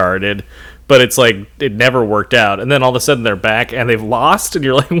restarted, but it's it never worked out. And then all of a sudden they're back and they've lost, and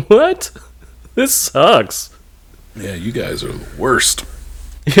you're like, what? This sucks. Yeah, you guys are the worst.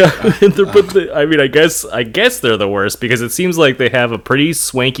 Yeah, I guess they're the worst because it seems like they have a pretty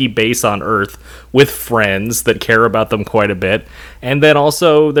swanky base on Earth with friends that care about them quite a bit, and then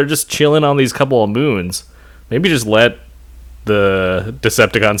also they're just chilling on these couple of moons. Maybe just let the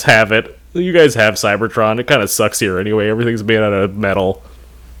Decepticons have it. You guys have Cybertron. It kind of sucks here anyway. Everything's made out of metal.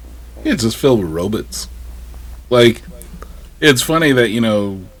 Yeah, it's just filled with robots. It's funny that,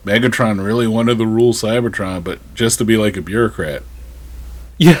 Megatron really wanted to rule Cybertron, but just to be like a bureaucrat.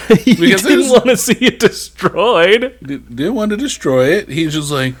 Yeah, he didn't want to see it destroyed. Didn't want to destroy it. He's just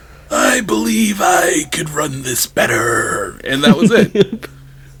like, I believe I could run this better. And that was it.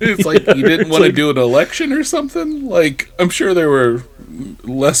 It's he didn't want to do an election or something. I'm sure there were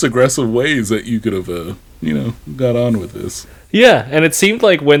less aggressive ways that you could have, got on with this. Yeah, and it seemed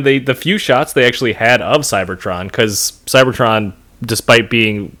like when the few shots they actually had of Cybertron, because Cybertron, despite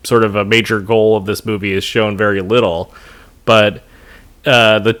being sort of a major goal of this movie, is shown very little. But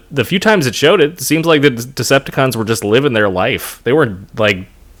the few times it showed it seems like the Decepticons were just living their life. They weren't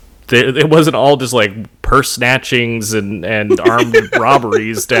it wasn't all just purse snatchings and armed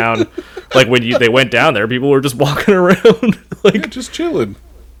robberies down. When they went down there, people were just walking around just chilling.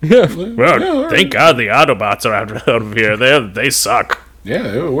 Yeah. Yeah, Well, all right. thank God the Autobots are out of here. They suck. Yeah,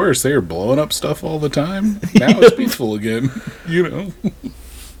 they were worse. They were blowing up stuff all the time. Now it's peaceful again. You know.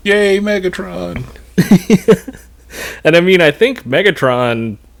 Yay, Megatron. And I mean, I think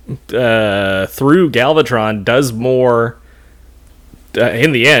Megatron through Galvatron does more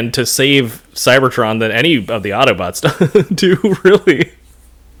in the end to save Cybertron than any of the Autobots do, really.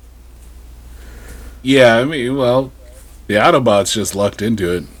 Yeah, I mean, well, the Autobots just lucked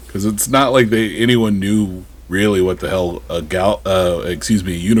into it because it's not like anyone knew really what the hell a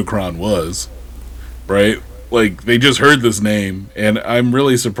Unicron was, right? Like they just heard this name, and I'm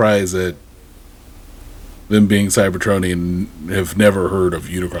really surprised that them being Cybertronian have never heard of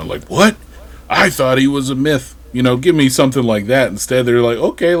Unicron. Like, what? I thought he was a myth. You know, give me something like that. Instead, they're like,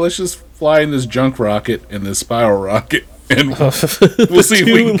 okay, let's just fly in this junk rocket and this spiral rocket, and we'll see if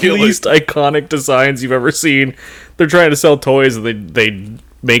we can kill least it. iconic designs you've ever seen. They're trying to sell toys, and they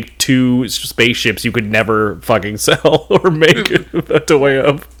make two spaceships you could never fucking sell or make a toy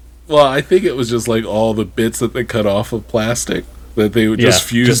of. Well, I think it was just like all the bits that they cut off of plastic that they would just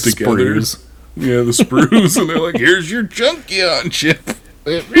fuse together. Sprues. Yeah, the sprues, and they're like, here's your Junkion chip.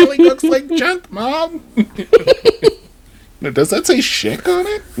 It really looks like junk, Mom. Does that say Schick on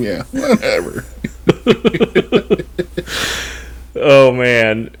it? Yeah, whatever. Oh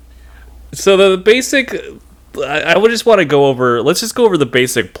man. So the basic, I would just want to go over. Let's just go over the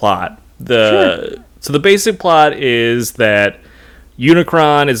basic plot. So the basic plot is that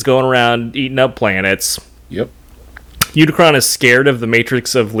Unicron is going around eating up planets. Yep. Unicron is scared of the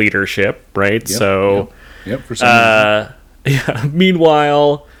matrix of leadership, right? Yep, yep. For some reason. Yeah.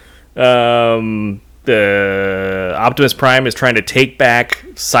 Meanwhile, the Optimus Prime is trying to take back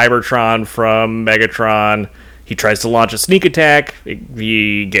Cybertron from Megatron. He tries to launch a sneak attack.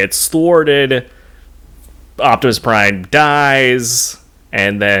 He gets thwarted. Optimus Prime dies,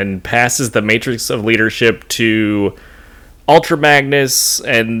 and then passes the matrix of leadership to Ultra Magnus,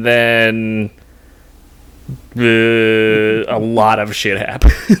 and then a lot of shit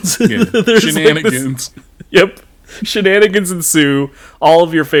happens. Yeah. There's Shenanigans. Yep. Shenanigans ensue. All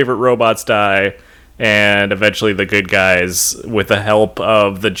of your favorite robots die. And eventually the good guys, with the help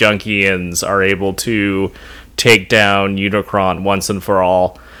of the Junkians, are able to take down Unicron once and for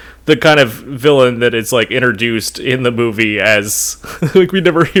all. The kind of villain that is like introduced in the movie as we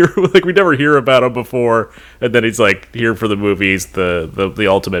never hear about him before, and then he's like here for the movies, the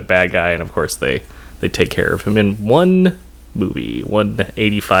ultimate bad guy, and of course they take care of him in one movie, one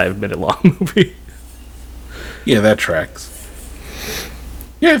 85-minute long movie. Yeah, that tracks.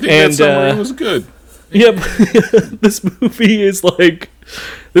 Yeah, I think And, that summary was good. Yep. This movie is like,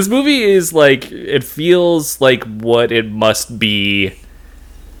 it feels like what it must be,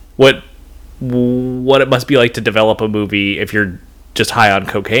 what it must be like to develop a movie if you're just high on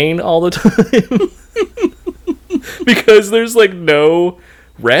cocaine all the time. Because there's like no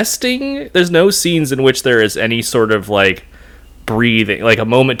resting. There's no scenes in which there is any sort of like breathing, like a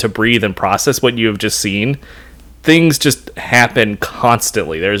moment to breathe and process what you have just seen. Things just happen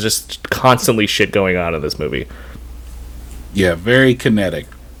constantly. There's just constantly shit going on in this movie. Yeah, very kinetic.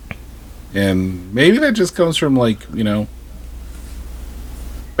 And maybe that just comes from, like, you know,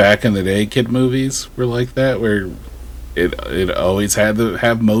 back in the day, kid movies were like that, where it always had to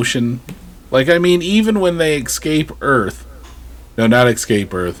have motion. Like, I mean, even when they escape Earth. No, not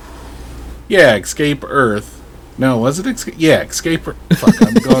escape Earth. Yeah, escape Earth. No, was it Escape? Yeah, Escape Earth. Fuck,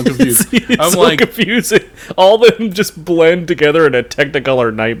 I'm going confused. It's I'm so like, confusing. All of them just blend together in a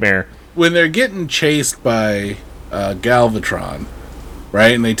Technicolor nightmare. when they're getting chased by Galvatron,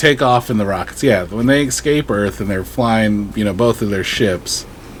 right, and they take off in the rockets. Yeah, when they escape Earth and they're flying, you know, both of their ships,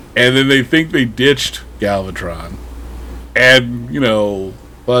 and then they think they ditched Galvatron, and, you know,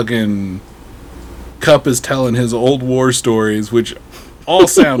 fucking Cup is telling his old war stories, which all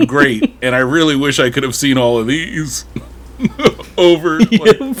sound great, and I really wish I could have seen all of these over,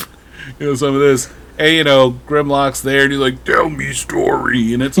 like, you know, some of this. And, you know, Grimlock's there, and he's like, tell me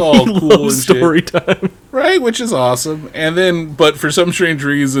story, and it's all cool Love and story shit. time. Right, which is awesome. And then, but for some strange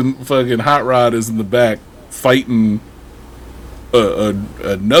reason, fucking Hot Rod is in the back fighting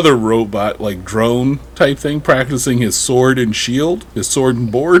another robot, like drone type thing, practicing his sword and shield, his sword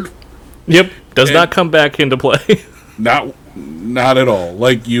and board. Yep, does And- not come back into play. Not at all.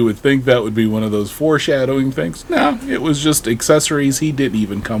 Like you would think that would be one of those foreshadowing things. No, it was just accessories he didn't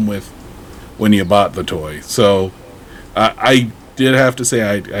even come with when you bought the toy. So I did have to say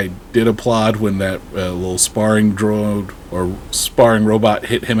I did applaud when that little sparring drone or sparring robot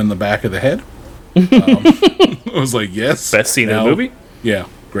hit him in the back of the head. I was like, yes. Best scene in the movie? Yeah,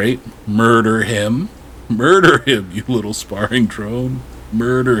 great. Murder him, you little sparring drone.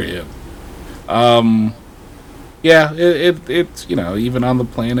 Murder him. Yeah, it's, you know, even on the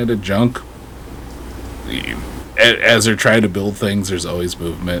planet of junk, as they're trying to build things, there's always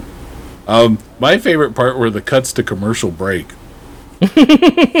movement. My favorite part were the cuts to commercial break.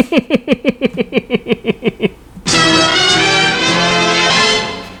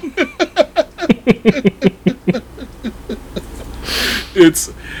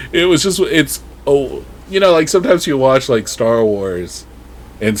 You know, like sometimes you watch like Star Wars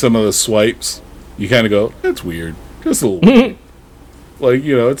and some of the swipes, you kind of go, that's weird, just a little weird. Like,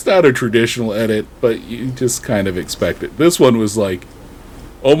 you know, it's not a traditional edit, but you just kind of expect it. This one was like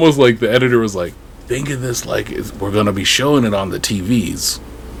almost like the editor was like, think of this like we're going to be showing it on the TVs,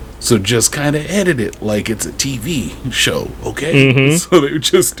 so just kind of edit it like it's a TV show, okay? So they would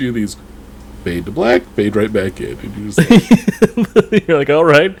just do these fade to black, fade right back in, and you're just like, You're like, all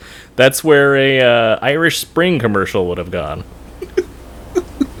right, that's where a Irish Spring commercial would have gone.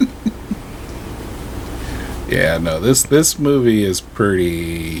 yeah, no, this movie is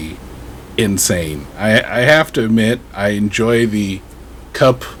pretty insane. I have to admit, I enjoy the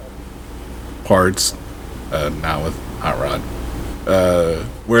Cup parts, not with Hot Rod,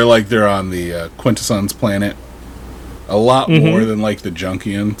 where like they're on the Quintessence planet a lot more than like the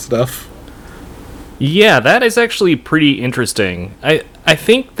Junkion stuff. Yeah, that is actually pretty interesting. I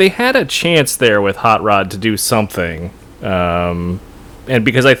think they had a chance there with Hot Rod to do something, and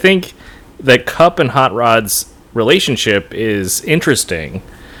because I think that Cup and Hot Rod's relationship is interesting,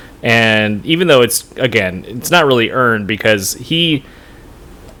 and even though it's not really earned, because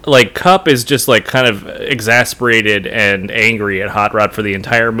Cup is just like kind of exasperated and angry at Hot Rod for the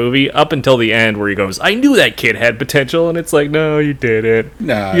entire movie up until the end where he goes, I knew that kid had potential, and it's like, no, you didn't.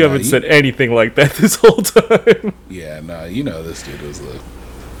 Nah, you haven't said anything like that this whole time. Yeah, nah, you know this dude was a little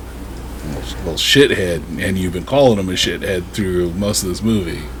shithead, and you've been calling him a shithead through most of this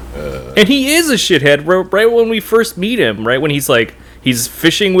movie. And he is a shithead right when we first meet him, right when he's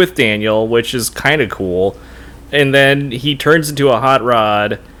fishing with Daniel, which is kind of cool, and then he turns into a Hot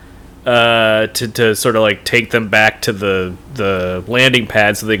Rod to sort of like take them back to the landing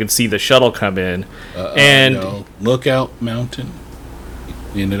pad so they can see the shuttle come in. And no. Lookout Mountain.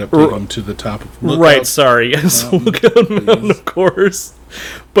 We ended up taking them to the top of Lookout. Right, sorry. Yes, Lookout Mountain, of course.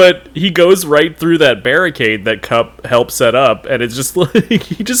 But he goes right through that barricade that Cup helped set up, and it's just like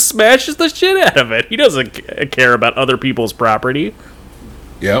he just smashes the shit out of it. He doesn't care about other people's property.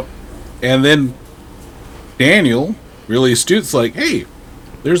 Yep. And then Daniel, really astute's like, hey,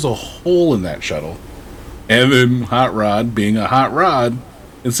 there's a hole in that shuttle. And then Hot Rod, being a Hot Rod,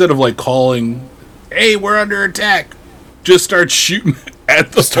 instead of like calling, hey, we're under attack, just starts shooting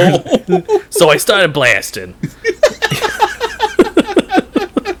at the hole. So I started blasting.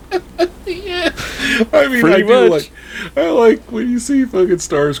 Yeah. I mean, Pretty much. I like when you see fucking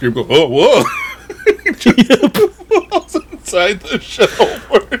Starscream go, oh, whoa. Inside the shuttle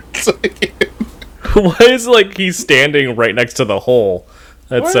for a second. Why is it like he's standing right next to the hole?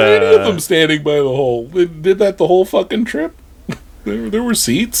 That's Why are any of them standing by the hole? They did that the whole fucking trip? There were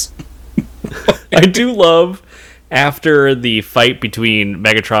seats. I do love after the fight between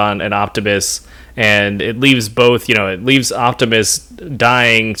Megatron and Optimus, and it leaves Optimus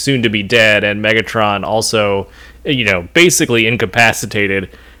dying, soon to be dead, and Megatron also, basically incapacitated.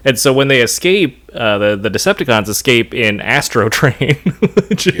 And so when they escape, the Decepticons escape in Astro Train,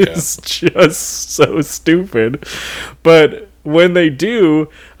 which is just so stupid. But when they do,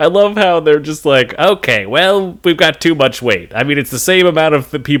 I love how they're just like, okay, well, we've got too much weight. I mean, it's the same amount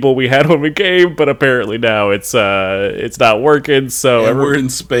of the people we had when we came, but apparently now it's not working. So we're in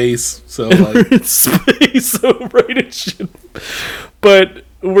space, so we're in space, so right it should. But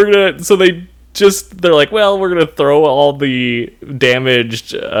they're like, well, we're gonna throw all the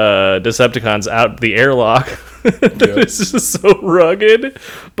damaged Decepticons out the airlock. It's just so rugged,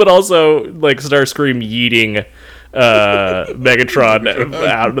 but also like Starscream yeeting Megatron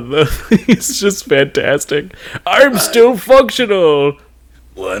out of the. It's just fantastic. I'm still functional.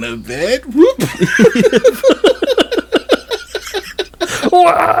 Wanna bet? Whoop.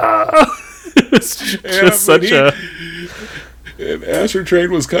 Wow! It's just such a. And Astro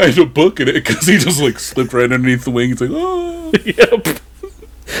Train was kind of booking it because he just like slipped right underneath the wing. He's like, oh. Yep.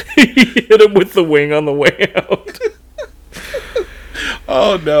 He hit him with the wing on the way out.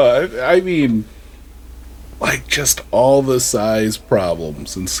 Oh no! I mean, like just all the size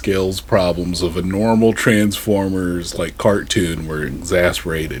problems and scales problems of a normal Transformers like cartoon were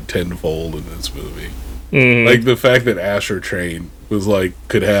exasperated tenfold in this movie. Like the fact that Astro Train was like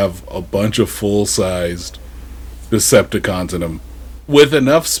could have a bunch of full-sized Decepticons in them with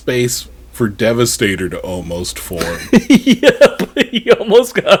enough space for Devastator to almost form. Yep, he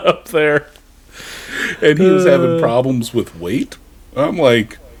almost got up there. And he was having problems with weight. I'm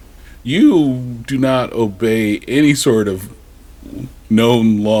like, you do not obey any sort of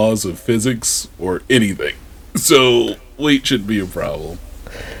known laws of physics or anything. So weight should be a problem.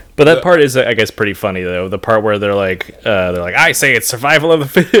 But that part is, I guess, pretty funny though. The part where they're like, I say it's survival of the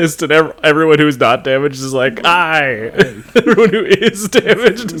fittest, and everyone who's not damaged is like, everyone who is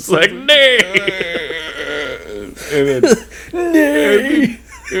damaged is like, nay. And then, nay.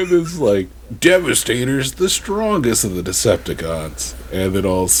 And it's like, Devastator's the strongest of the Decepticons. And then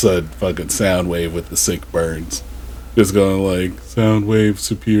all of a sudden, fucking Soundwave with the sick burns. Just going like, Soundwave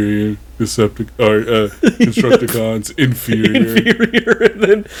superior, Constructicons inferior. And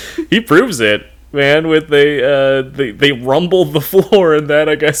then he proves it, man, with they rumble the floor, and that,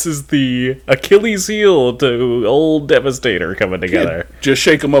 I guess, is the Achilles heel to old Devastator coming together. Yeah, just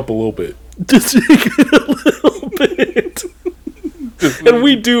shake him up a little bit. Just shake it a little bit. And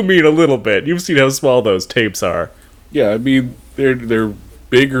we do mean a little bit. You've seen how small those tapes are. Yeah, I mean, they're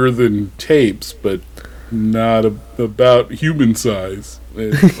bigger than tapes, but not about human size.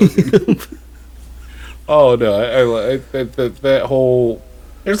 Oh no, I that whole.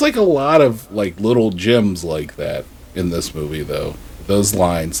 There's like a lot of like little gems like that in this movie, though. Those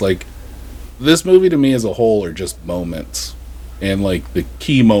lines, like this movie to me as a whole, are just moments, and like the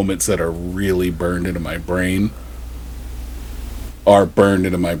key moments that are really burned into my brain are burned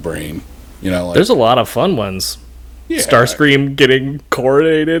into my brain. You know, like, there's a lot of fun ones. yeah, Starscream getting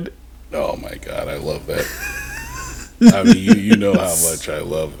coronated. Oh my god, I love that. I mean, you know how much I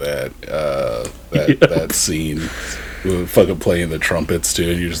love that that scene. Fucking playing the trumpets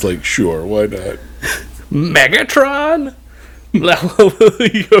too, and you're just like, sure, why not? Megatron. He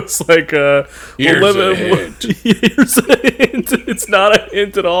goes like, Here's a hint. Here's a hint. It's not a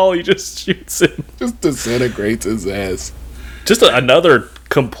hint at all. He just shoots him. Just disintegrates his ass. Just another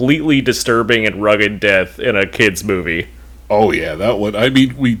completely disturbing and rugged death in a kid's movie. Oh yeah, that one. I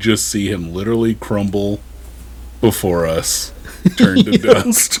mean, we just see him literally crumble before us, turn to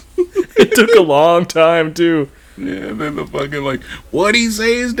dust. It took a long time too. Yeah, and then the fucking like, what'd he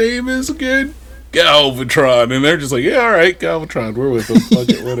say his name is again? Galvatron. And they're just like, yeah, alright, Galvatron, we're with him. Fuck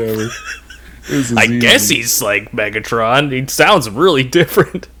it, whatever. I guess he's like Megatron. He sounds really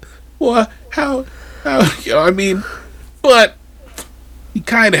different. Well, how, you know, I mean, but he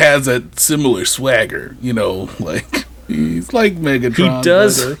kind of has that similar swagger, you know, like, he's like Megatron. He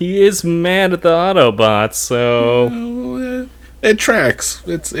does. But, He is mad at the Autobots, so... it tracks.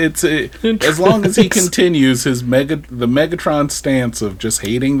 It's as long as he continues the Megatron stance of just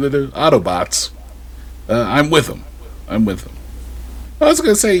hating the Autobots, I'm with him. I was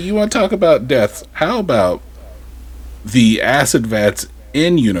gonna say, you want to talk about deaths? How about the acid vats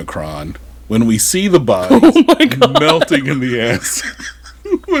in Unicron when we see the bodies melting in the acid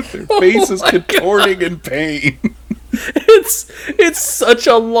with their faces contorting in pain? It's such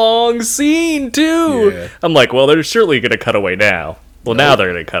a long scene too. Yeah. I'm like, well, they're surely gonna cut away now. Well, now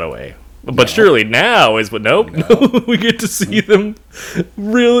they're gonna cut away, but surely now is what? Nope. No. We get to see them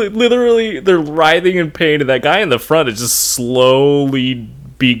really, literally, they're writhing in pain, and that guy in the front is just slowly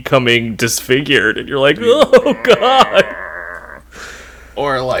becoming disfigured, and you're like, oh god.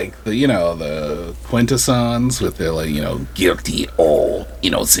 Or like the Quintessons with their like guilty or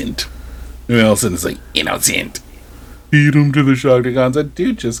innocent. And Nelson is like innocent. Feed him to the Shockticons. That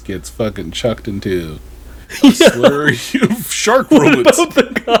dude just gets fucking chucked into a slurry of shark bullets.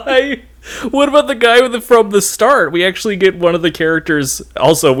 What about the guy from the start? We actually get one of the characters.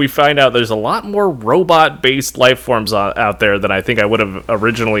 Also, we find out there's a lot more robot-based life forms out there than I think I would have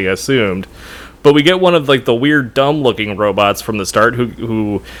originally assumed. But we get one of like the weird, dumb-looking robots from the start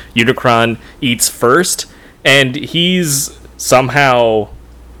who Unicron eats first, and he's somehow.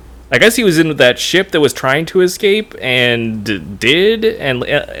 I guess he was in that ship that was trying to escape and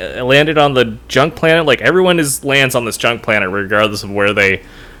landed on the junk planet. Like, everyone lands on this junk planet regardless of where they,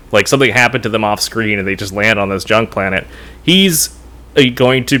 like, something happened to them off screen and they just land on this junk planet. He's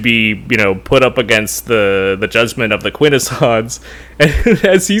going to be, put up against the judgment of the Quintessons. And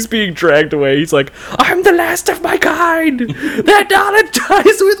as he's being dragged away, he's like, I'm the last of my kind! That knowledge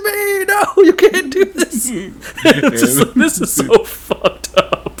dies with me! No, you can't do this! This is so fucked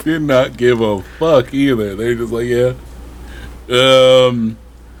up. Did not give a fuck either. They're just like, has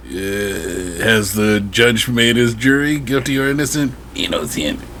the judge made his jury guilty or innocent?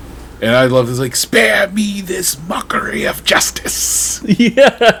 Innocent. And I love this, like, spare me this mockery of justice.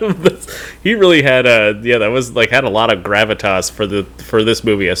 Yeah, he really had had a lot of gravitas for this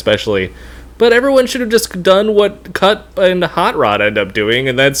movie especially. But everyone should have just done what Cut and Hot Rod end up doing,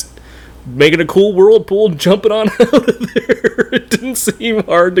 and that's making a cool whirlpool and jumping on out of there. It didn't seem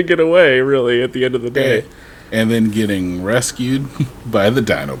hard to get away, really, at the end of the day. And then getting rescued by the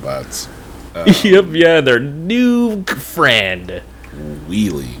Dinobots. Yep, yeah, their new friend.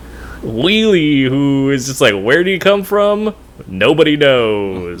 Wheelie. Wheelie, who is just like, where do you come from? Nobody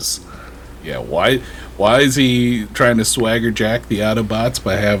knows. Yeah, why is he trying to swagger jack the Autobots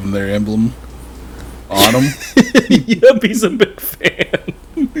by having their emblem on him? Yep, he's a big fan.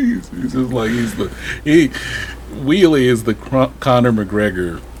 he's just like Wheelie is the Conor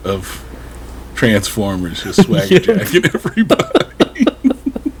McGregor of Transformers, just swagger jacking everybody.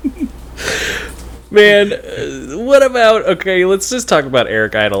 Man, what about, okay, let's just talk about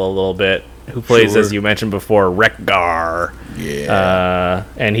Eric Idle a little bit, who plays, as you mentioned before, Wreck-Gar. Yeah.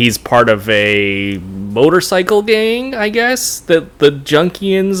 And he's part of a motorcycle gang, I guess, that the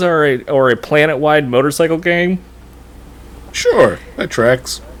Junkians are a planet-wide motorcycle gang. Sure, that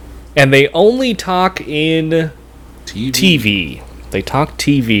tracks. And they only talk in TV. They talk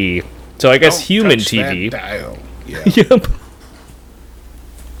TV. So I guess Don't human touch TV. that dial. Yeah. Yep.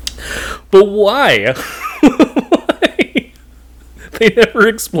 But why? Why? They never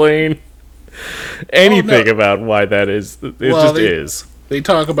explain anything about why that is. It just is. They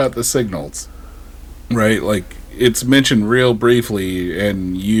talk about the signals, right? Like, it's mentioned real briefly,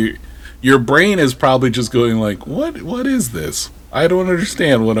 and your brain is probably just going like, what is this? I don't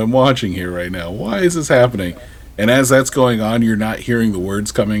understand what I'm watching here right now. Why is this happening? And as that's going on, you're not hearing the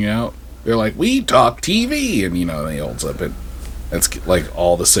words coming out. They're like, we talk TV, and they holds up it. That's like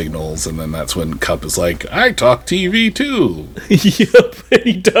all the signals, and then that's when Cup is like, I talk TV too. Yep, and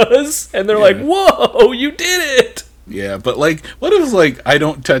he does. And they're like, whoa, you did it. Yeah, but like, what if like, I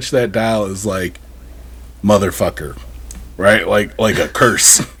don't touch that dial is like, motherfucker, right? Like a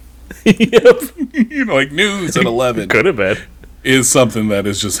curse. Yep. Like news at 11 Could have been. is something that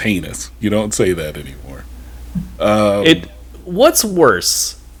is just heinous. You don't say that anymore. What's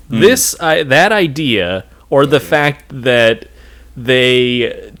worse, that idea, or the fact that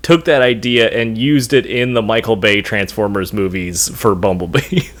they took that idea and used it in the Michael Bay Transformers movies for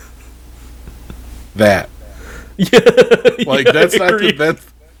Bumblebee? That. Yeah. Like, yeah,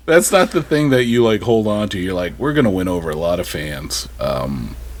 that's not the thing that you like hold on to. You're like, we're gonna win over a lot of fans.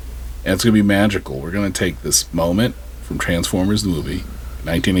 And it's gonna be magical. We're gonna take this moment from Transformers the movie,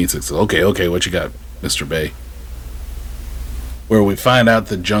 1986. Okay, what you got, Mr. Bay? Where we find out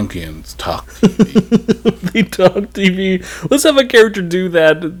the Junkians talk TV. They talk TV. Let's have a character do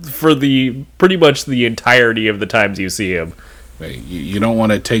that for pretty much the entirety of the times you see him. Right, you don't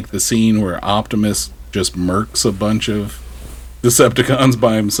want to take the scene where Optimus just murks a bunch of Decepticons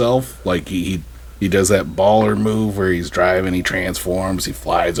by himself. Like he does that baller move where he's driving, he transforms, he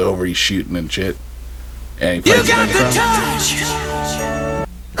flies over, he's shooting and shit. And he fights Megatron.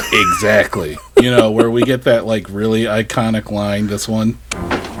 Exactly. Where we get that like really iconic line, this one.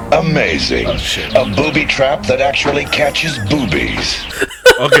 Amazing. Oh, shit. A booby trap that actually catches boobies.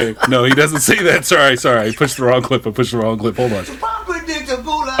 Okay, no, he doesn't say that. Sorry. I pushed the wrong clip. Hold on.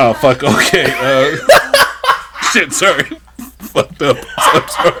 Oh, fuck. Okay. Shit, sorry. Fucked up. I'm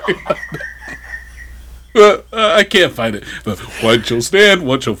sorry. I can't find it. One shall stand,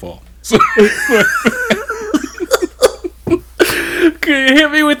 one shall fall. Can you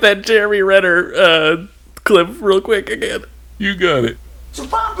hit me with that Jeremy Renner clip real quick again? You got it. So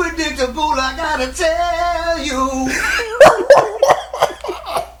unpredictable, I gotta tell you.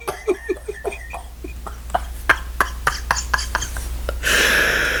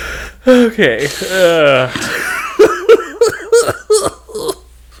 Okay.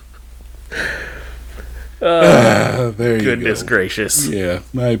 There you Goodness go. gracious. Yeah,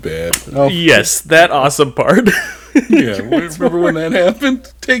 my bad. Oh, Yes, that awesome part. yeah. Remember when that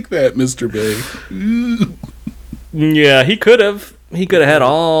happened? Take that, Mr. Bay. Yeah, he could have. He could have had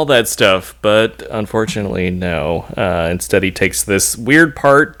all that stuff, but unfortunately, no. Instead, he takes this weird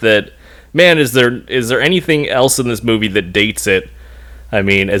part that, man, is there anything else in this movie that dates it? I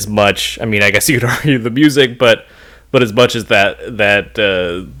mean, as much. I mean, I guess you could argue the music, but as much as that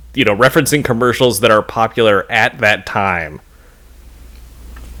referencing commercials that are popular at that time.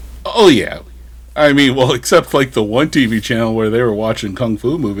 Oh, yeah. I mean, well, except like the one TV channel where they were watching Kung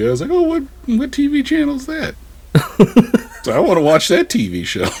Fu movie. I was like, oh, what TV channel is that? So I want to watch that TV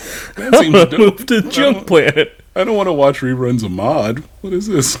show. That seems dope. Move to Junk Planet. I don't want to watch reruns of Mod. What is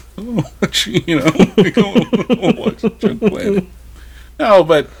this? I don't watch, I don't watch Junk Planet. No,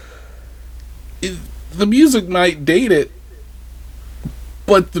 but the music might date it,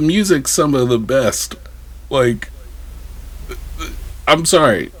 but the music's some of the best. Like, I'm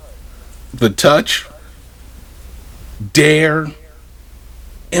sorry. The Touch, Dare,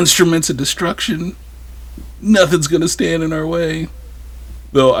 instruments of destruction. Nothing's gonna stand in our way.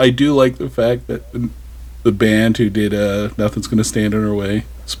 Though I do like the fact that the band who did Nothing's Gonna Stand in Our Way,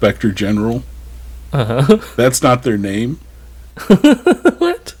 Spectre General, that's not their name.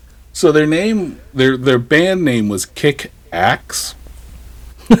 What? So their band name was Kick Axe.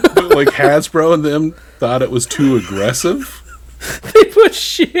 But like Hasbro and them thought it was too aggressive. They put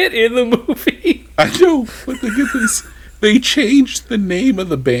shit in the movie. I know, but they get this. They changed the name of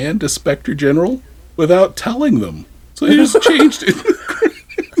the band to Spectre General without telling them. So they just changed it.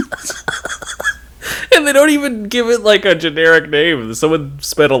 And they don't even give it like a generic name. Someone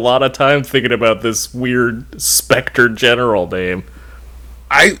spent a lot of time thinking about this weird Spectre General name.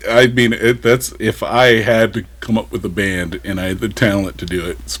 I mean, that's if I had to come up with a band and I had the talent to do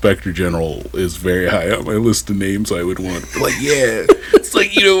it, Spectre General is very high on my list of names I would want. Like, yeah, it's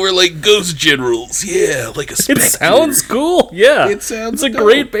like, we're like Ghost Generals. Yeah, like a Spectre. It sounds cool. Yeah. It sounds It's a dope.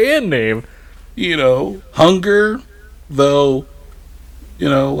 great band name. Hunger, though,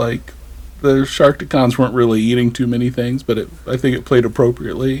 like the Sharkticons weren't really eating too many things, but I think it played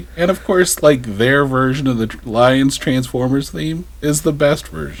appropriately. And of course, like their version of the Lions Transformers theme is the best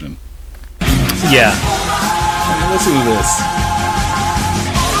version. Yeah. I mean, listen to this.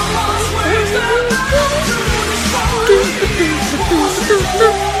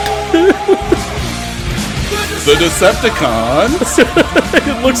 The Decepticons.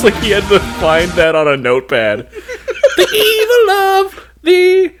 It looks like he had to find that on a notepad. The evil of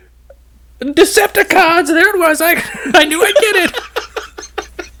the Decepticons. There it was. I knew I'd get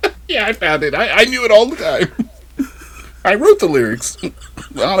it. Yeah, I found it. I knew it all the time. I wrote the lyrics.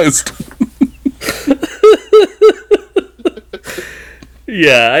 Honest.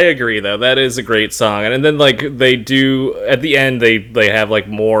 Yeah, I agree though. That is a great song. And then like they do at the end they have like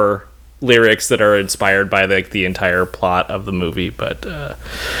more lyrics that are inspired by like the entire plot of the movie, but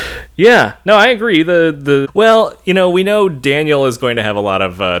yeah, no, I agree. Well, we know Daniel is going to have a lot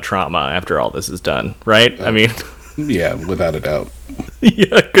of trauma after all this is done, right? I mean, Yeah, without a doubt.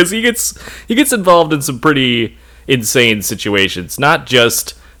 yeah, because he gets involved in some pretty insane situations, not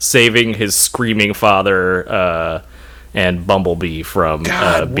just saving his screaming father and Bumblebee from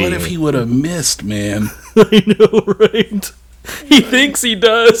God, being... what if he would have missed, man? I know, right? He thinks he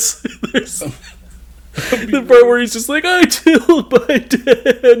does. There's the part where he's just like, I killed my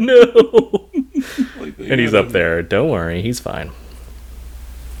dad, no. And he's up there. Don't worry, he's fine.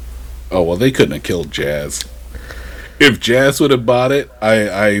 Oh, well, they couldn't have killed Jazz. If Jazz would have bought it,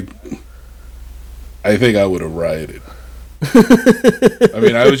 I think I would have rioted. I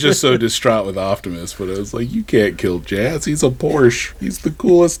mean, I was just so distraught with Optimus, but I was like, you can't kill Jazz. He's a Porsche. He's the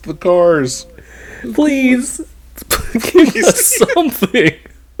coolest of the cars. Please, give us something.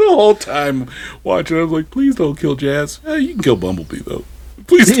 The whole time watching, I was like, please don't kill Jazz. You can kill Bumblebee, though.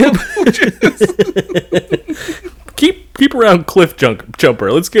 Please don't kill Jazz. Keep around Cliff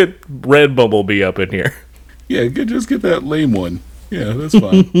Jumper. Let's get Red Bumblebee up in here. Yeah, just get that lame one. Yeah, that's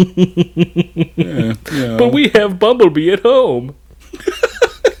fine. Yeah. But we have Bumblebee at home.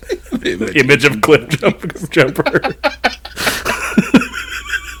 Image of Cliff Jumper.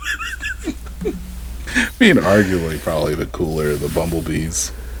 Being arguably probably the cooler of the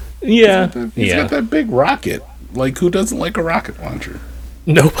Bumblebees. Yeah. He's got that big rocket. Like, who doesn't like a rocket launcher?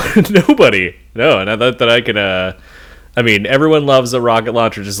 Nobody. No, not that I can. I mean, everyone loves a rocket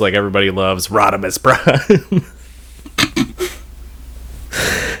launcher just like everybody loves Rodimus Prime.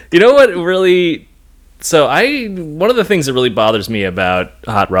 You know what really... So one of the things that really bothers me about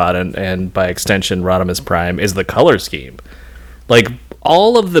Hot Rod and by extension Rodimus Prime is the color scheme. Like,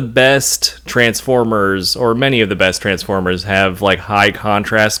 all of the best Transformers, or many of the best Transformers, have like high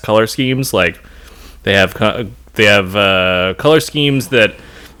contrast color schemes. Like, they have color schemes that,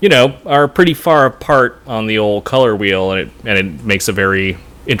 are pretty far apart on the old color wheel, and it makes a very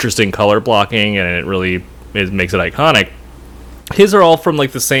interesting color blocking, and it makes it iconic. His are all from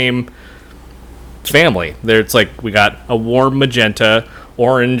like the same family. It's like we got a warm magenta,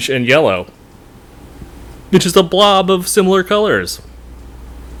 orange, and yellow. It's just a blob of similar colors.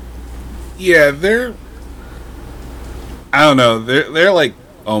 Yeah, I don't know. They're like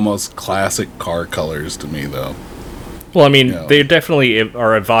almost classic car colors to me, though. Well, I mean, they definitely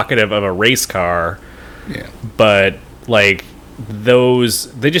are evocative of a race car. Yeah. But like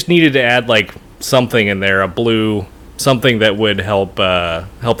they just needed to add like something in there, a blue. Something that would help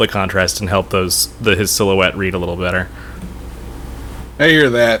the contrast and help his silhouette read a little better. I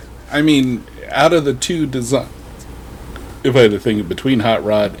hear that. I mean, out of the two designs, if I had to think between Hot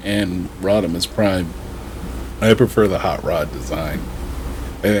Rod and Rodimus Prime, I prefer the Hot Rod design.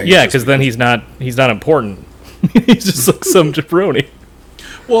 Yeah, because then he's not important. He's just like some jabroni.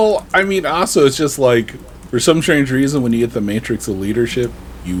 Well, I mean, also, it's just like, for some strange reason, when you get the matrix of leadership,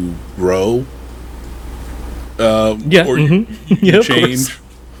 you grow. Yeah. Or Mm-hmm. you Of course. change.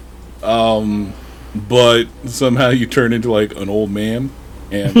 But somehow you turn into, like, an old man,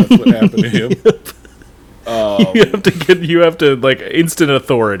 and that's what happened to him. You have to like instant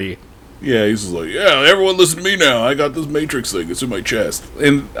authority. Yeah, he's just like, yeah, everyone listen to me now. I got this matrix thing. It's in my chest.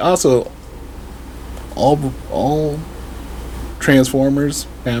 And also, all Transformers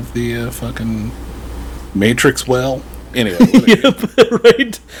have the fucking matrix well. Anyway, whatever.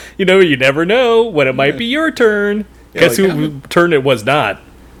 Right? You never know when it might be your turn. Yeah, Guess like, who turn it was not?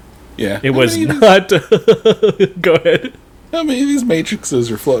 Yeah. It was not. Go ahead. How many of these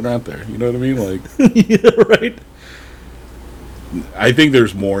matrices are floating out there? You know what I mean? Like, Yeah, right. I think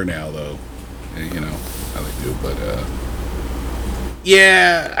there's more now, though. How they do, but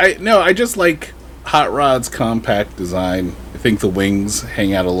yeah, I just like Hot Rod's compact design. I think the wings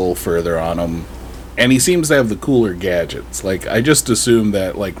hang out a little further on him, and he seems to have the cooler gadgets. Like, I just assumed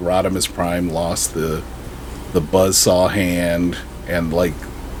that like Rodimus Prime lost the buzzsaw hand and like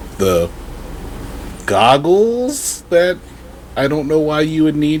the goggles that I don't know why you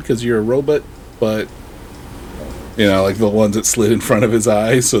would need because you're a robot, but like the ones that slid in front of his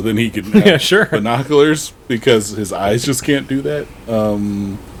eyes, so then he could have Yeah, sure. binoculars because his eyes just can't do that.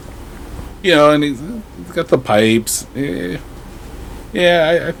 And he's got the pipes. I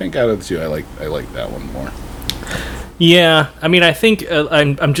think out of the two, I like that one more. Yeah, I mean, I think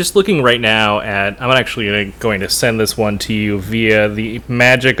I'm just looking right now at. I'm actually going to send this one to you via the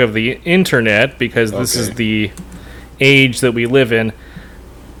magic of the internet because this is the age that we live in.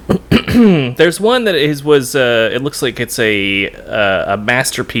 There's one that was. It looks like it's a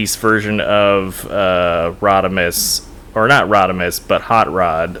masterpiece version of Rodimus, or not Rodimus, but Hot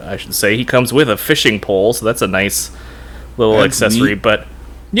Rod, I should say. He comes with a fishing pole, so that's a nice little accessory. Neat. But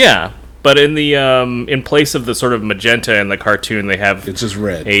yeah, but in the in place of the sort of magenta in the cartoon, they have It's just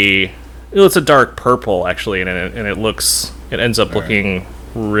red. It's a dark purple actually, and it ends up looking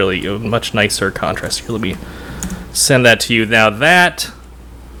really much nicer contrast. Here, let me send that to you. Now that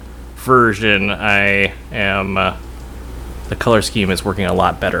version, the color scheme is working a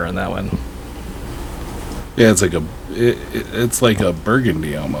lot better on that one. Yeah, it's like a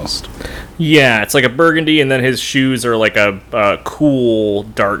burgundy almost. Yeah, it's like a burgundy, and then his shoes are like a cool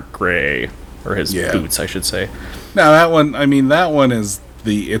dark gray, or his boots, I should say. Now that one is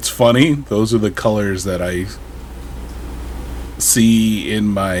it's funny. Those are the colors that I see in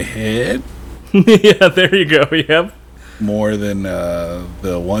my head Yeah, there you go. Yep. more than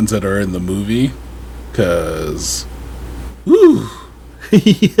the ones that are in the movie, because ooh,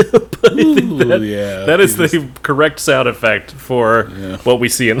 That is the correct sound effect for what we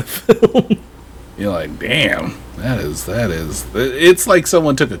see in the film. You're like, damn, that is. It's like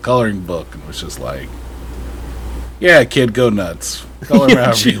someone took a coloring book and was just like, yeah, kid, go nuts. Color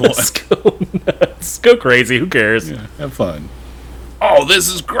however you want. Just go nuts. Go crazy. Who cares? Yeah, have fun. Oh, this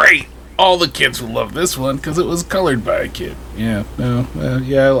is great. All the kids will love this one because it was colored by a kid. Yeah, no,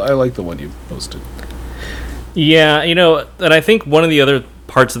 I like the one you posted. Yeah, and I think one of the other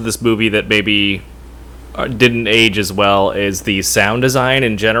parts of this movie that maybe didn't age as well is the sound design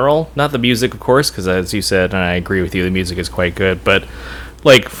in general. Not the music, of course, because as you said, and I agree with you, the music is quite good. But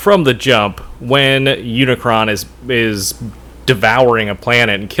like from the jump, when Unicron is devouring a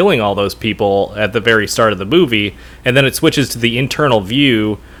planet and killing all those people at the very start of the movie, and then it switches to the internal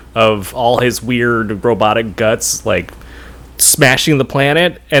view of all his weird robotic guts, like smashing the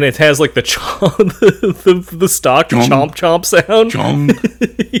planet, and it has like the the stock chomp chomp sound.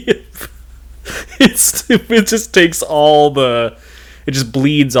 It just takes it just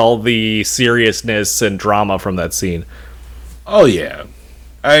bleeds all the seriousness and drama from that scene. Oh yeah,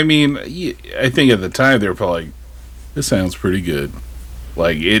 I mean, I think at the time they were probably like, this sounds pretty good.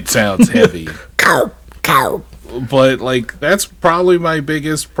 Like, it sounds heavy. Cow. But like, that's probably my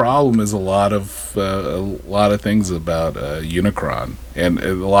biggest problem is a lot of things about Unicron, and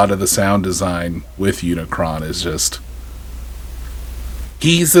a lot of the sound design with Unicron is just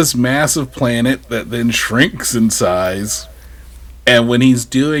he's this massive planet that then shrinks in size, and when he's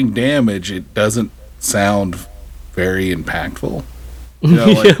doing damage, it doesn't sound very impactful.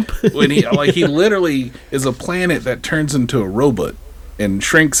 When he literally is a planet that turns into a robot and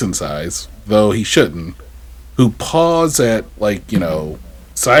shrinks in size, though he shouldn't, who paws at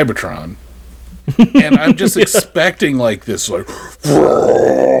Cybertron, and I'm just expecting like this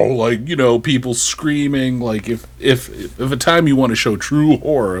people screaming. Like if a time you want to show true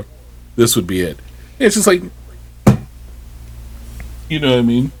horror, this would be it. It's just like, you know what I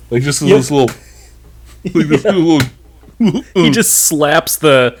mean, like just this little He just slaps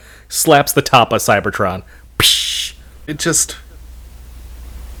the top of Cybertron. Psh. It just,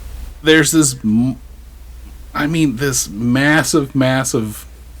 there's this, this massive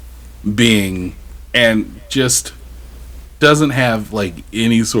being, and just doesn't have like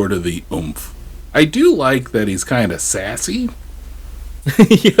any sort of the oomph. I do like that he's kind of sassy.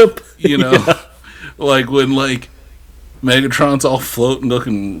 Yep. You know, like when like Megatron's all floating,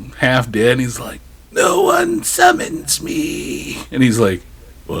 looking half dead, and he's like, "No one summons me," and he's like,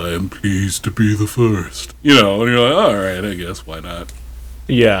 "Well, I'm pleased to be the first." You know, and you're like, "All right, I guess why not."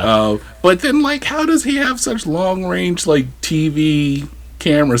 Yeah. But then, like, how does he have such long range like TV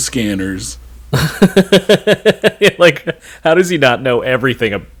camera scanners? Like, how does he not know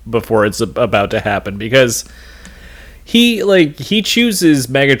everything before it's about to happen? Because he chooses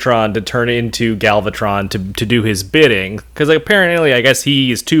Megatron to turn into Galvatron to do his bidding, because apparently I guess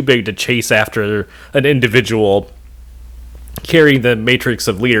he is too big to chase after an individual carrying the matrix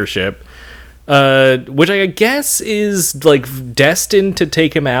of leadership, which I guess is like destined to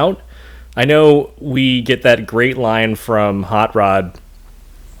take him out. I know we get that great line from Hot Rod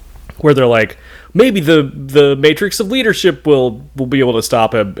where they're like, maybe the matrix of leadership will be able to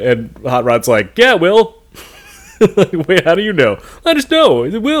stop him, and Hot Rod's like, yeah, it will. Like, wait, how do you know? I just know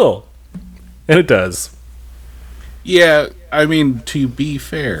it will, and it does. Yeah, I mean, to be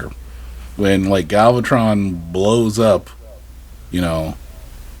fair, when like Galvatron blows up, you know,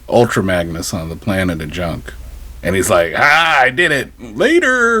 Ultra Magnus on the planet of junk, and he's like, I did it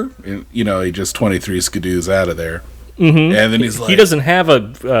later, and, you know, he just 23 skidoos out of there. Mm-hmm. And then he's like, he doesn't have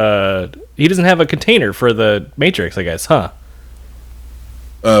a container for the matrix, I guess, huh?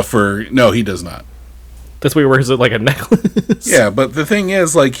 No, he does not. That's where he wears it like a necklace. Yeah, but the thing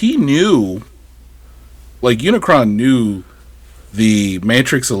is, like, he knew, like, Unicron knew the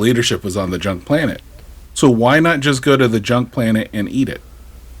matrix of leadership was on the junk planet. So why not just go to the junk planet and eat it?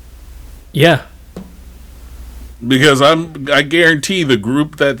 Yeah. Because I guarantee the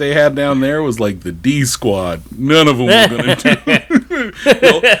group that they had down there was like the D Squad. None of them were going to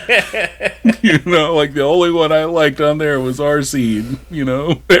do. You know, like the only one I liked on there was RC. You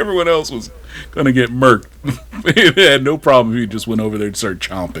know, everyone else was going to get murked. They had no problem if he just went over there and started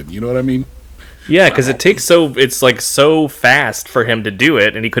chomping. You know what I mean? Yeah, because it's like so fast for him to do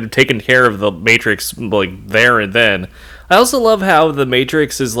it, and he could have taken care of the Matrix like there and then. I also love how the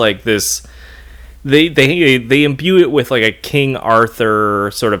Matrix is like this. They imbue it with like a King Arthur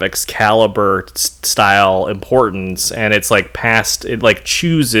sort of Excalibur style importance, and it's like past. It like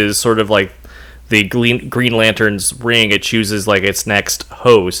chooses sort of like the Green Lantern's ring. It chooses like its next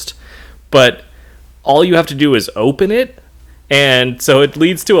host, but all you have to do is open it, and so it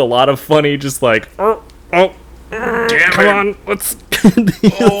leads to a lot of funny, just like come on, let's get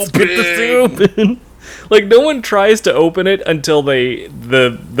this thing open. Like, no one tries to open it until the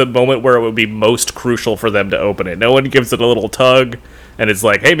moment where it would be most crucial for them to open it. No one gives it a little tug, and it's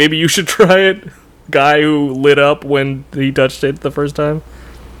like, hey, maybe you should try it. Guy who lit up when he touched it the first time.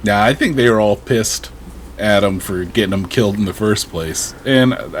 Yeah, I think they were all pissed at him for getting him killed in the first place.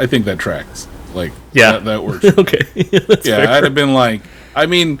 And I think that tracks. Like, yeah, that works. Okay. Yeah, fair. I'd have been like, I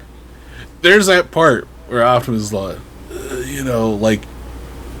mean, there's that part where Optimus is like, you know, like,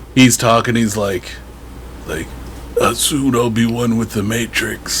 he's talking, he's like, soon I'll be one with the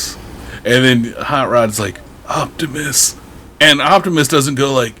Matrix. And then Hot Rod's like, Optimus. And Optimus doesn't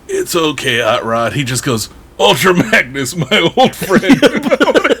go like, it's okay, Hot Rod. He just goes, Ultra Magnus, my old friend.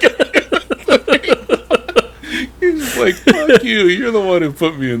 He's just like, fuck you. You're the one who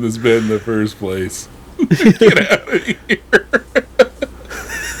put me in this bed in the first place. Get out of here.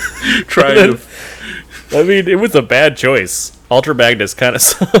 I mean, it was a bad choice. Ultra Magnus kind of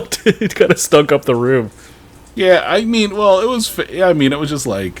sucked. It kind of stunk up the room. Yeah, I mean, well, it was just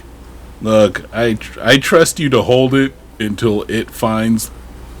like, look, I trust you to hold it until it finds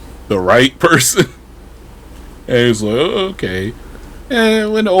the right person. And he's like, oh, okay.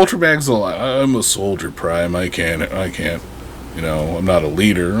 And when Ultramax was like, I'm a soldier prime, I can't, you know, I'm not a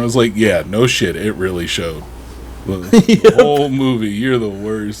leader. And I was like, yeah, no shit, it really showed. The whole movie, you're the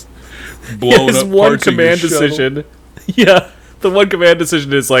worst. Blowing up one parts command of your decision. Yeah. The one command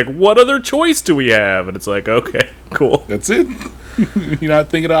decision is like, what other choice do we have? And it's like, okay, cool. That's it. You're not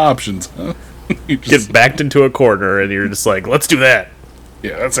thinking of options, huh? You get backed into a corner, and you're just like, let's do that.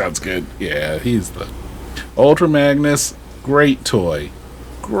 Yeah, that sounds good. Yeah, he's the Ultra Magnus. Great toy.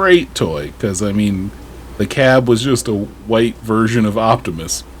 Because, I mean, the cab was just a white version of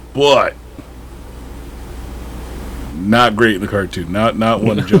Optimus. But not great in the cartoon. Not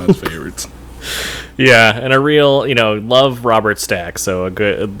one of John's favorites. Yeah, and a real, love Robert Stack, so a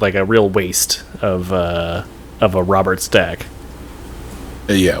good, like a real waste of of a Robert Stack.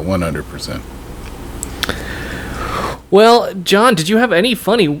 Yeah, 100%. Well, John, did you have any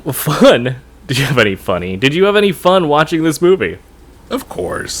fun? Did you have any fun watching this movie? Of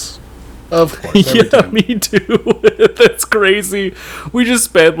course. Every Yeah, time. me too. That's crazy. We just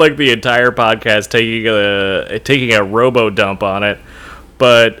spent like the entire podcast taking a robo dump on it,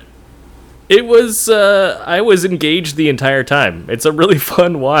 but it was I was engaged the entire time. It's a really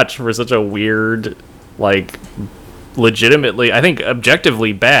fun watch for such a weird, like, legitimately, I think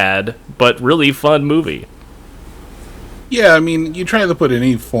objectively bad, but really fun movie. Yeah, I mean, you try to put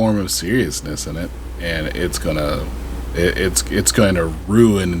any form of seriousness in it, and it's gonna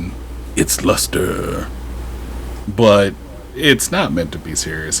ruin its luster. But it's not meant to be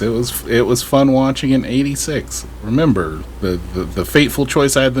serious. It was fun watching in '86. Remember the fateful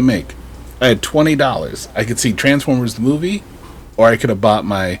choice I had to make. I had $20. I could see Transformers the movie, or I could have bought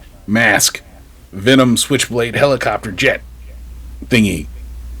my Mask Venom Switchblade helicopter jet thingy.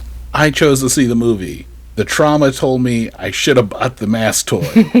 I chose to see the movie. The trauma told me I should have bought the Mask toy,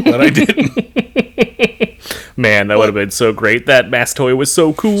 but I didn't. Man, that would have been so great. That Mask toy was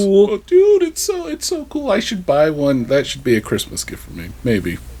so cool. Oh, dude, it's so cool. I should buy one. That should be a Christmas gift for me.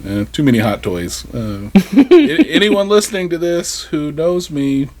 Maybe. Too many hot toys. Anyone listening to this who knows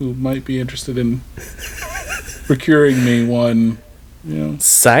me, who might be interested in procuring me one,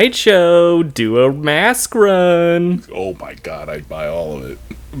 Sideshow, do a Mask run. oh my god, I'd buy all of it.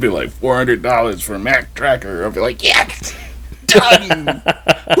 It'd be like $400 for a Mac Tracker. I'd be like, yes, done.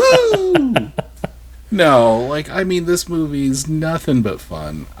 Woo! No, like, I mean, this movie's nothing but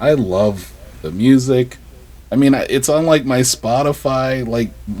fun. I love the music. I mean, it's on, like, my Spotify, like,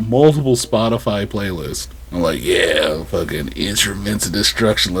 multiple Spotify playlist. I'm like, yeah, fucking Instruments of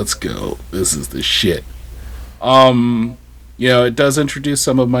Destruction, let's go. This is the shit. It does introduce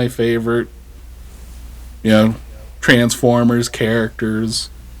some of my favorite, Transformers characters.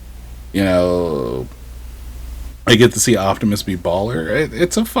 I get to see Optimus be baller.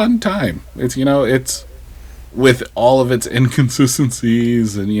 It's a fun time. It's with all of its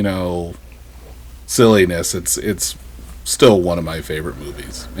inconsistencies and silliness. It's still one of my favorite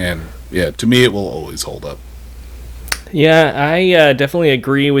movies, and yeah, to me, it will always hold up. Yeah, I definitely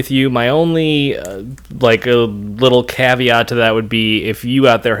agree with you. My only a little caveat to that would be if you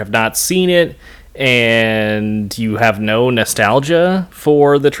out there have not seen it and you have no nostalgia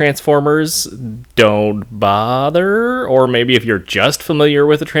for the Transformers, don't bother. Or maybe if you're just familiar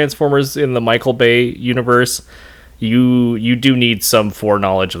with the Transformers in the Michael Bay universe, you do need some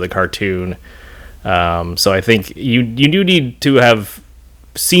foreknowledge of the cartoon. So I think you do need to have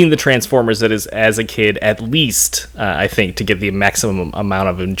seen the Transformers as a kid, at least, I think, to get the maximum amount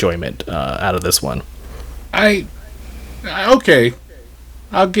of enjoyment out of this one. Okay.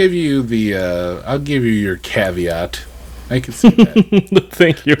 I'll give you your caveat. I can see that.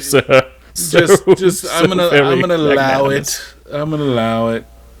 Thank you, sir. I'm gonna allow it.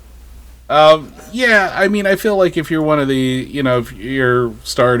 Yeah, I mean, I feel like if you're one of the, if you're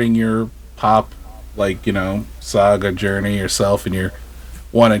starting your pop, saga journey yourself, and you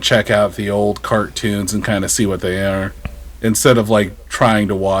want to check out the old cartoons and kind of see what they are, instead of trying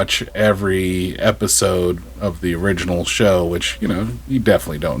to watch every episode of the original show, which you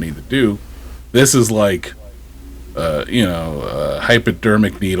definitely don't need to do. This is a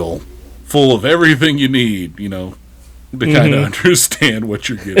hypodermic needle full of everything you need, to kind of understand what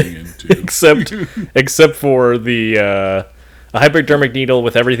you're getting into. except for the a hypodermic needle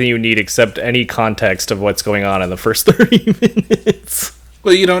with everything you need except any context of what's going on in the first 30 minutes.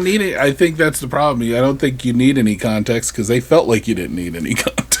 Well, you don't need it. I think that's the problem. I don't think you need any context because they felt like you didn't need any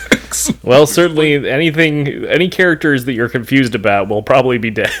context. Well, certainly any characters that you're confused about will probably be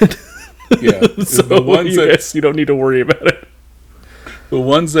dead. Yeah. So the ones you don't need to worry about it. The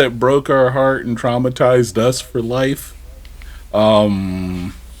ones that broke our heart and traumatized us for life,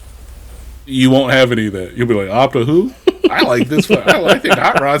 you won't have any of that. You'll be like, Opta who? I like this. I think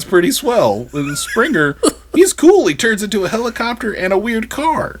Hot Rod's pretty swell. And Springer, he's cool. He turns into a helicopter and a weird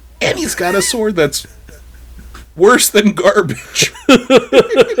car. And he's got a sword that's worse than garbage.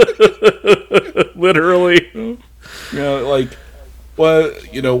 Literally.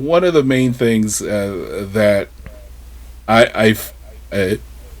 One of the main things that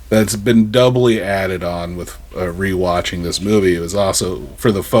that's been doubly added on with rewatching this movie was also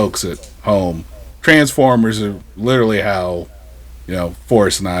for the folks at home. Transformers are literally how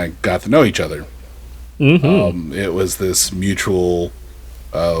Forrest and I got to know each other. Mm-hmm. It was this mutual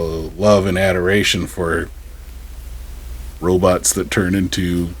love and adoration for robots that turn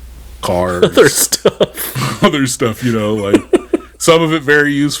into cars, Other stuff. other stuff, some of it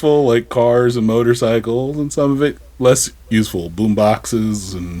very useful, like cars and motorcycles, and some of it less useful, boom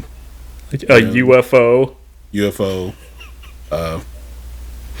boxes and A UFO. UFO. I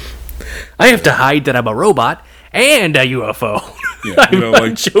have to hide that I'm a robot and a UFO. Yeah, you know,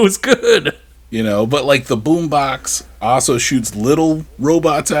 like show's good. but like the boombox also shoots little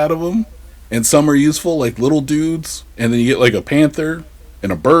robots out of them, and some are useful, like little dudes, and then you get like a panther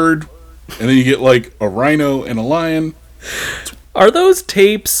and a bird, and then you get like a rhino and a lion. Are those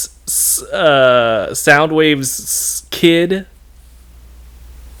tapes Soundwave's kid?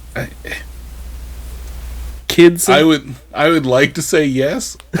 Kids? I would like to say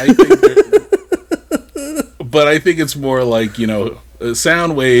yes. I think but I think it's more like,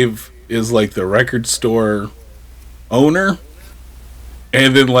 Soundwave is like the record store owner,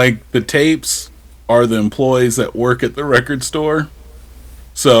 and then like the tapes are the employees that work at the record store.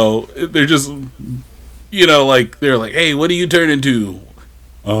 So they're just, like they're like, hey, what do you turn into?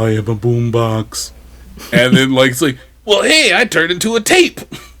 I am a boombox. And then like it's like, well, hey, I turned into a tape.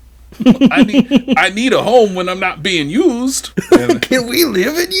 I need a home when I'm not being used. And, Can we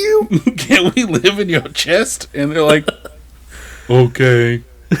live in you? can we live in your chest? And they're like, okay,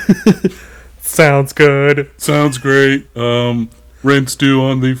 Sounds good. sounds great. Rent's due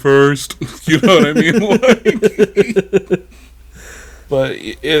on the 1st. You know what I mean? Like, but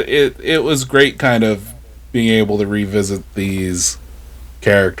it was great, kind of being able to revisit these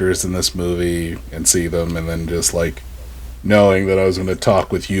characters in this movie and see them, and then just like knowing that I was going to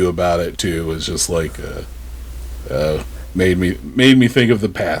talk with you about it too was just like made me think of the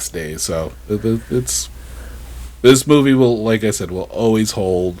past days. So it's this movie will, like I said, will always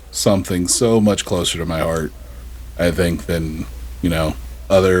hold something so much closer to my heart, I think, than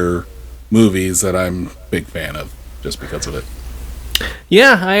other movies that I'm a big fan of just because of it.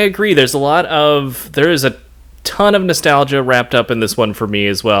 Yeah, I agree. There is a ton of nostalgia wrapped up in this one for me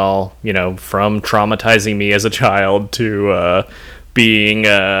as well, from traumatizing me as a child to being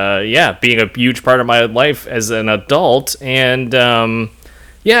a huge part of my life as an adult. And that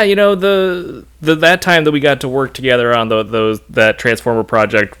time that we got to work together on that Transformer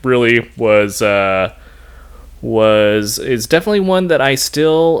project really is definitely one that I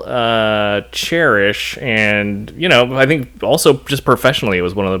still cherish. And I think also just professionally it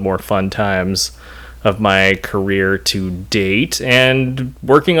was one of the more fun times of my career to date. And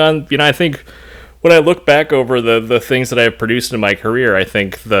working on, I think when I look back over the things that I've produced in my career, I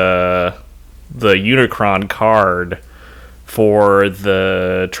think the Unicron card for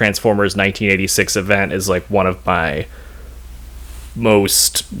the Transformers 1986 event is like one of my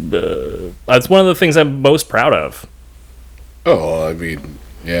most that's one of the things I'm most proud of. Oh, I mean,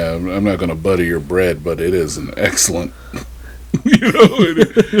 yeah, I'm not going to butter your bread, but it is an excellent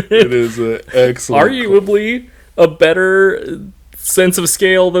it is an excellent, arguably a better sense of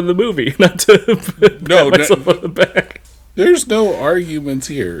scale than the movie. Not to pat myself on the back. There's no arguments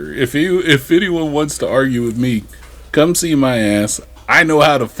here. If anyone wants to argue with me, come see my ass. I know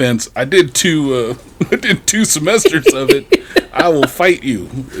how to fence. I did two semesters of it. I will fight you.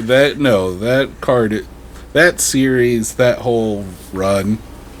 That card, that series, that whole run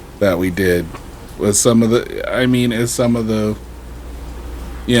that we did was some of the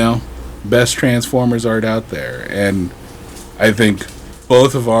best Transformers art out there. And I think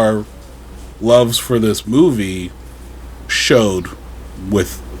both of our loves for this movie showed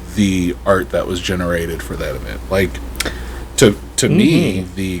with the art that was generated for that event. Like, to me,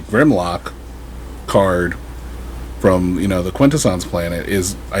 the Grimlock card from the Quintessence planet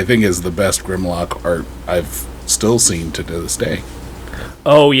is the best Grimlock art I've still seen to this day.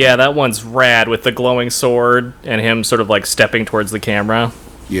 Oh yeah, that one's rad with the glowing sword and him sort of like stepping towards the camera.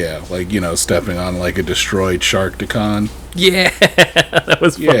 Yeah, like stepping on like a destroyed Sharkticon. Yeah, that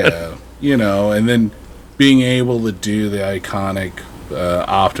was fun. Yeah, and then being able to do the iconic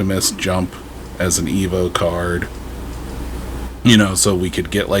Optimus jump as an Evo card. So we could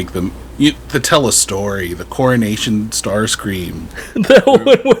get like the tell a story, the Coronation Starscream. That one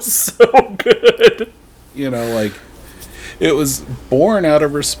was so good. Like it was born out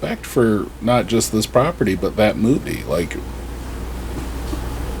of respect for not just this property but that movie. Like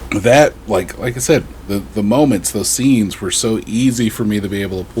that, like I said, the moments, those scenes were so easy for me to be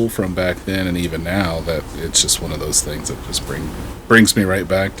able to pull from back then and even now that it's just one of those things that just brings me right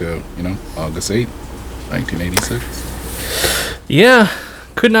back to August 8th, 1986. Yeah,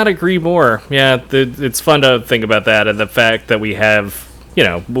 could not agree more. Yeah, it's fun to think about that and the fact that we have,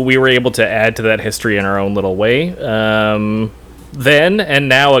 we were able to add to that history in our own little way. Then and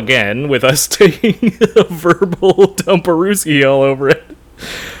now again with us taking a verbal dumperooski all over it.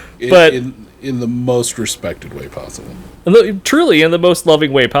 in the most respected way possible. Truly in the most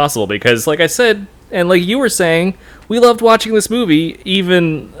loving way possible, because like I said, and like you were saying, we loved watching this movie,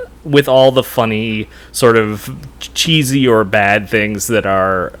 even with all the funny, sort of cheesy or bad things that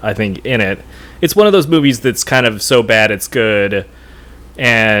are, I think, in it. It's one of those movies that's kind of so bad it's good,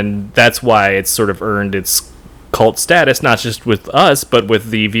 and that's why it's sort of earned its cult status, not just with us, but with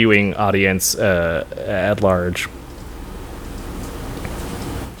the viewing audience at large.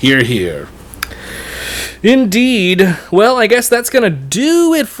 Hear, hear. Indeed. Well, I guess that's going to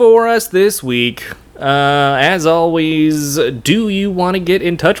do it for us this week. As always, do you want to get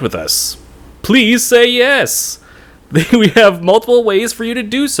in touch with us? Please say yes. We have multiple ways for you to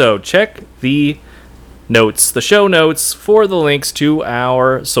do so. Check the notes, the show notes, for the links to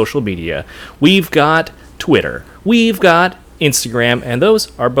our social media. We've got Twitter. We've got Instagram, and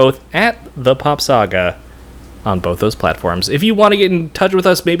those are both at The Pop Saga on both those platforms. If you want to get in touch with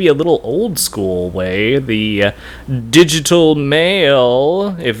us maybe a little old school way, the digital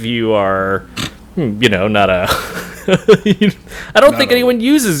mail, if you are, not a... I don't think anyone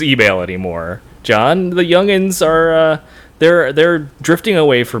uses email anymore, John. The youngins are, they're drifting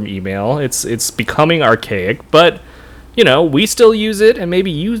away from email. It's becoming archaic, but, we still use it, and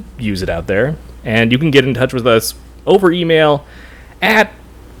maybe you use it out there. And you can get in touch with us over email at,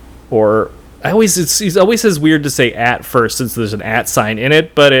 or... It always says weird to say at first since there's an at sign in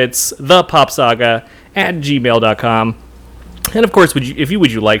it, but it's thepopsaga@gmail.com. And of course, would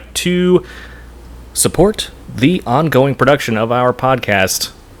you like to support the ongoing production of our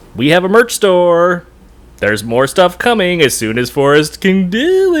podcast, we have a merch store. There's more stuff coming as soon as Forrest can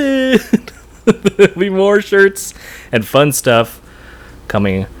do it. There'll be more shirts and fun stuff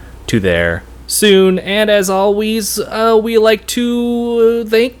coming to there soon. And as always, we like to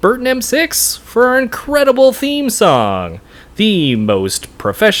thank Burton M6 for our incredible theme song, the most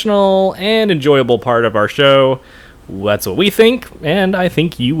professional and enjoyable part of our show. That's what we think, and I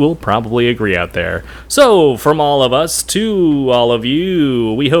think you will probably agree out there. So, from all of us to all of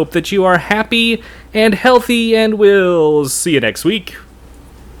you, we hope that you are happy and healthy, and we'll see you next week.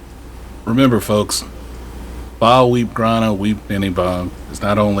 Remember, folks, Ba Weep Grana Weep Ninny Ba is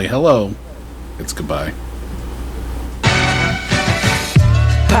not only hello, it's goodbye.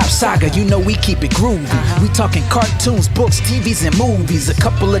 Pop Saga, you know we keep it groovy. We talking cartoons, books, TVs, and movies. A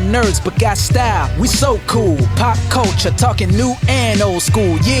couple of nerds, but got style. We so cool. Pop culture, talking new and old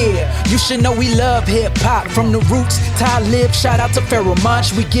school. Yeah, you should know we love hip hop from the roots. Talib, shout out to Pharoah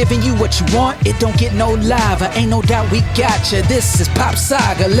Monch. We giving you what you want. It don't get no lava. Ain't no doubt we got you. This is Pop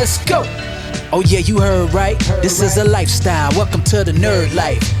Saga. Let's go. Oh yeah, you heard right. This is a lifestyle. Welcome to the nerd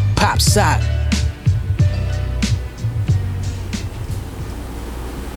life. Pop Saga.